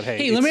 No. But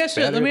hey, let me ask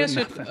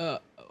you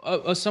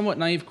a somewhat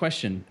naive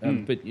question,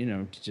 but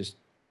to just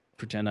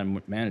pretend I'm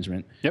with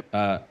management.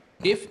 Yep.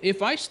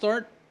 If I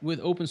start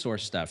with open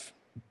source stuff,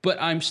 but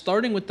I'm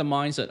starting with the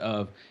mindset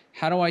of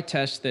how do I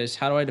test this?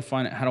 How do I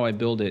define it? How do I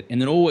build it?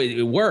 And then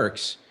it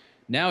works.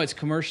 Now it's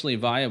commercially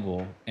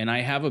viable, and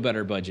I have a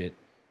better budget.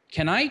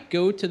 Can I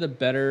go to the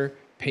better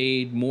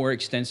paid, more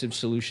extensive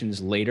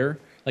solutions later?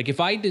 Like if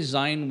I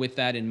design with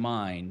that in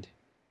mind,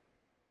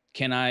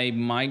 can I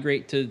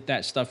migrate to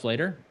that stuff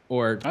later?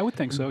 Or I would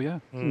think so, yeah.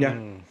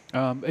 Yeah.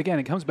 Again,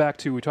 it comes back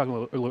to we talked a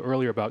little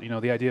earlier about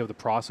the idea of the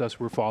process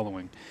we're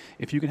following.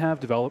 If you can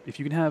have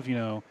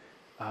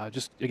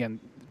just again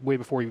way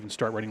before you even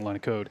start writing a line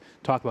of code,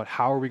 talk about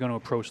how are we going to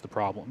approach the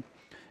problem,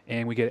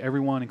 and we get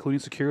everyone, including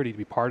security, to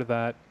be part of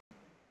that,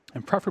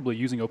 and preferably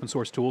using open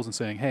source tools and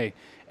saying, hey,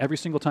 every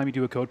single time you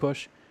do a code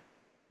push,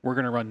 we're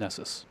going to run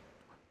Nessus,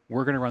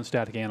 we're going to run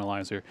Static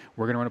Analyzer,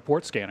 we're going to run a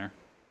port scanner.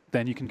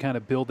 Then you can kind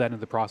of build that into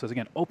the process.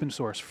 Again, open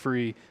source,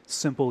 free,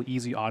 simple,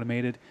 easy,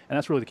 automated. And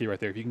that's really the key right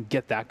there. If you can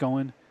get that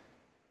going,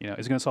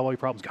 is it going to solve all your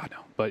problems? God, no.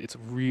 But it's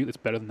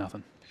better than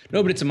nothing.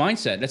 No, but it's a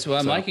mindset. That's what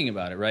I'm liking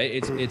about it, right?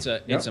 It's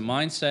a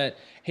mindset.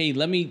 Hey,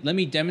 let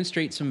me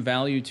demonstrate some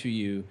value to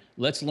you.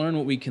 Let's learn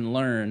what we can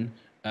learn.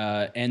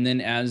 And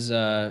then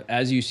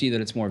as you see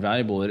that it's more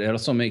valuable, it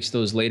also makes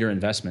those later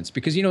investments.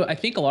 Because, I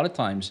think a lot of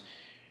times,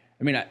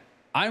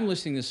 I'm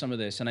listening to some of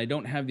this, and I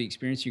don't have the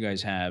experience you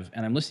guys have,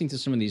 and I'm listening to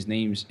some of these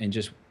names and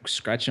just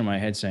scratching my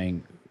head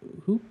saying,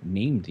 who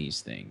named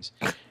these things?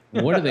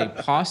 What do they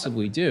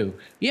possibly do?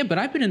 Yeah, but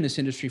I've been in this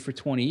industry for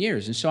 20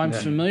 years, and so I'm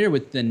familiar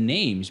with the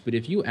names, but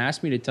if you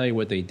asked me to tell you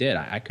what they did,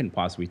 I couldn't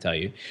possibly tell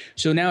you.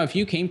 So now if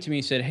you came to me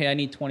and said, hey, I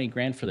need 20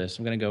 grand for this,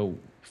 I'm going to go,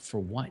 for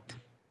what?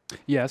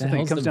 Yeah, that's the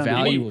thing. It comes down to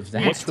value of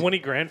that. What's 20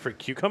 grand for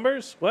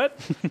cucumbers? What?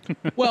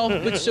 Well,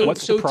 but so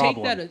what's the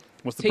problem? take that.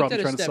 What's the problem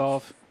you're trying to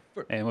solve?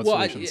 and what well,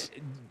 solutions?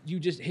 You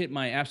just hit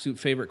my absolute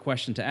favorite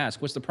question to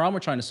ask. What's the problem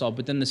we're trying to solve?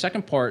 But then the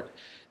second part,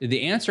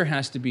 the answer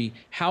has to be,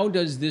 how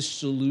does this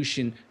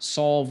solution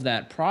solve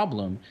that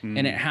problem?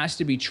 And it has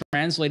to be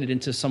translated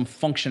into some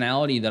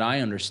functionality that I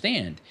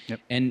understand. Yep.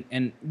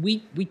 And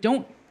we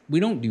don't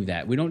do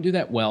that. We don't do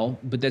that well,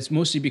 but that's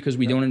mostly because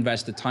we don't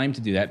invest the time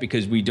to do that,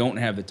 because we don't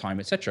have the time,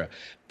 etc.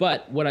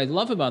 But what I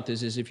love about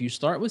this is if you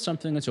start with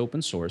something that's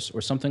open source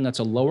or something that's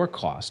a lower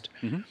cost,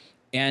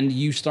 and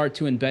you start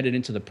to embed it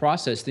into the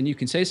process, then you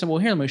can say, well,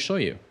 here, let me show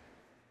you.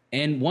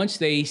 And once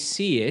they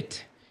see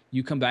it,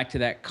 you come back to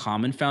that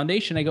common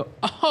foundation. They go,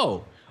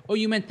 oh,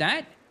 you meant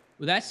that?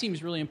 Well, that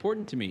seems really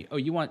important to me.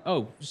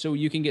 So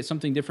you can get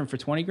something different for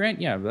 20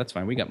 grand? Yeah, that's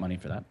fine. We got money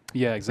for that.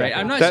 Yeah, exactly. Right?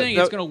 I'm not saying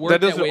it's going to work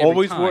that doesn't way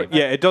always every time. work.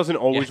 Yeah, it doesn't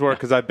always work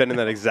because I've been in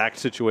that exact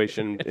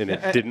situation and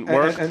it didn't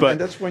work. And But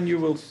that's when you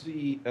will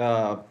see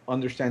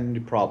understanding the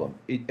problem.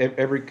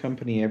 Every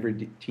company,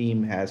 every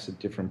team has a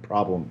different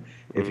problem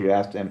if you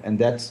ask them. And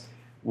that's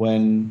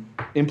when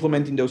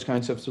implementing those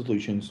kinds of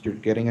solutions, you're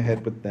getting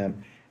ahead with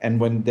them. And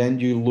when then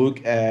you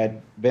look at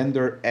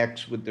vendor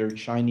X with their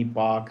shiny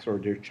box or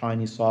their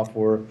shiny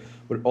software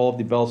with all of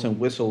the bells and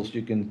whistles,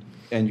 you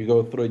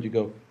go through it, you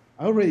go,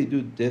 I already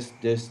do this,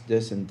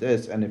 and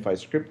this. And if I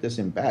script this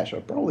in Bash,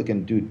 I probably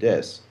can do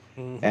this.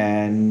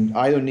 And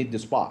I don't need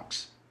this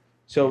box.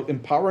 So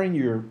empowering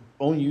your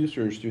own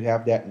users to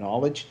have that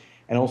knowledge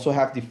and also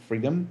have the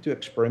freedom to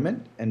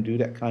experiment and do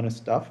that kind of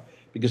stuff.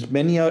 Because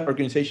many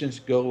organizations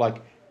go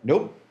like,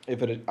 nope,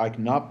 I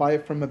cannot buy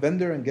it from a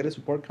vendor and get a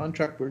support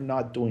contract, we're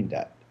not doing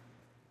that.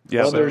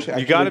 yeah, Others you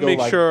actually got to go make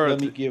like, sure let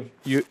me give.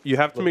 you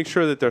have to make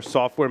sure that their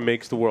software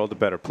makes the world a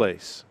better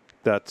place.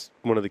 That's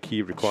one of the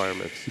key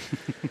requirements.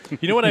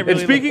 You know what I really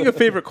And speaking of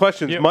favorite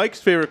questions, Yep. Mike's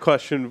favorite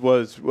question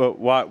was, well,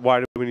 why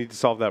do we need to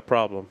solve that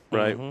problem,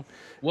 right?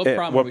 What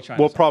problem are we trying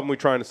to What solve? problem are we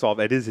trying to solve?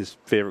 That is his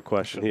favorite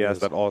question. He asks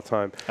that all the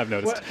time. I've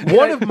noticed.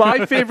 One of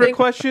my favorite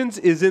questions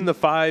is in the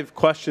 5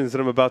 questions that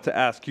I'm about to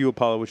ask you,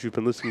 Apollo, which you've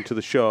been listening to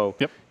the show.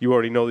 Yep. You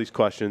already know these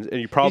questions, and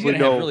you He's probably going to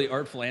know have really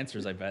artful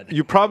answers, I bet.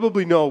 you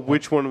probably know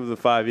which one of the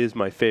 5 is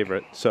my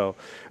favorite. So,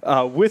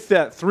 with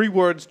that, 3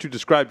 words to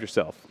describe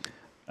yourself.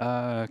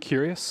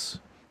 Curious,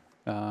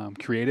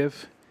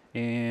 creative,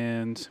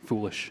 and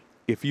foolish.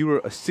 If you were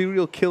a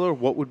serial killer,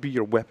 what would be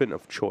your weapon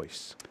of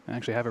choice? I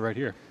actually have it right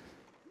here.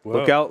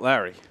 Look out,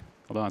 Larry.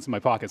 Hold on, it's in my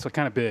pocket. So it's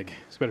kind of big.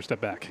 So better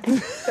step back.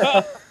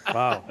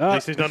 Wow. At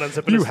least he's not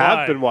unzipping You his have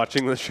slide. been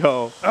watching the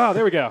show. Oh,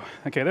 there we go.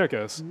 Okay, there it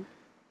goes.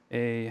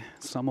 A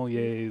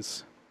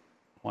sommelier's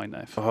wine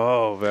knife.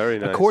 Oh, very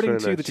nice. According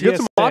very to nice. the You got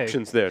some TSA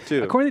options there,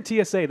 too. According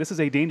to TSA, this is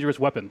a dangerous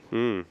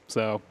weapon.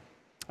 So,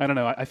 I don't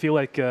know. I feel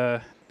like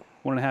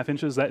 1.5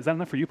 inches. Is that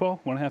enough for you,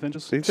 Paul? 1.5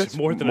 inches? I think that's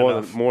more than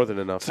enough. More than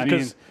enough. I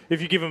Because mean-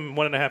 if you give him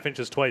 1.5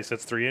 inches twice,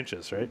 that's 3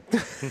 inches, right?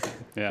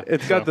 Yeah.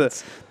 It's got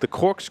the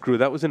corkscrew.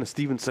 That was in a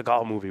Steven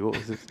Seagal movie. What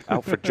was it?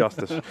 Out for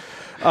Justice.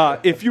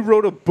 If you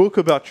wrote a book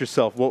about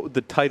yourself, what would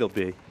the title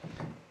be?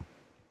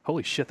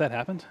 Holy shit, that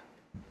happened?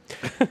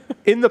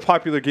 In the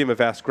popular game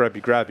of Ask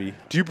Grabby Grabby,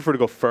 do you prefer to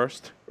go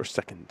first or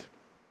second?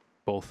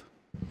 Both.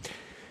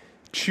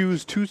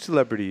 Choose 2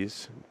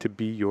 celebrities to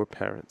be your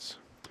parents.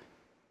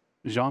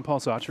 Jean-Paul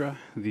Sartre,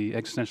 the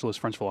existentialist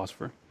French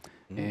philosopher,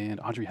 and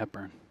Audrey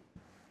Hepburn.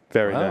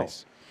 Very Wow.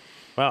 nice.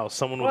 Wow,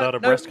 someone without a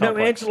breast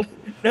complex.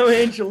 No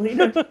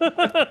Angelina.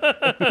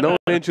 No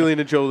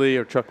Angelina Jolie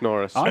or Chuck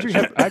Norris. Audrey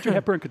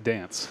Hepburn could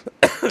dance.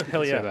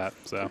 Hell Say yeah. that.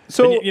 So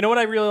So, You know what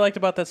I really liked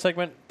about that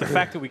segment? The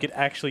fact that we could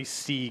actually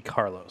see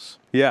Carlos.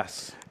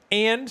 yes.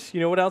 And you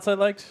know what else I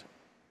liked?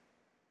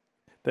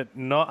 That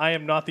I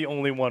am not the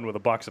only one with a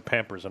box of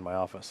Pampers in my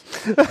office.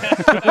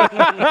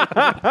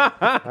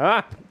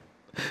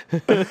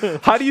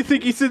 How do you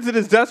think he sits at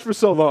his desk for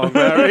so long,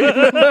 Larry?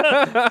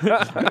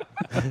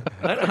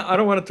 I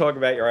don't want to talk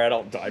about your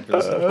adult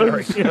diapers.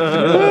 Larry. He's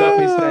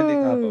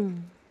standing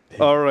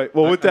up. All right.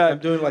 Well, with I'm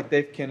that, doing like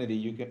Dave Kennedy.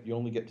 You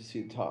only get to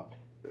see the top.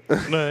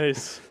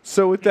 Nice.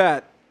 so with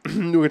that, we're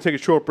going to take a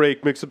short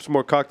break, mix up some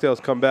more cocktails,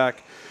 come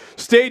back.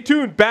 Stay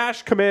tuned.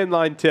 Bash command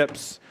line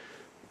tips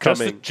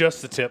coming.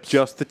 Just the tips.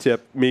 Just the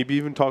tip. Maybe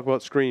even talk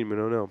about Scream. I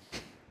don't know.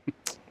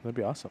 That'd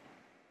be awesome.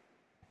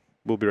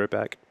 We'll be right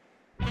back.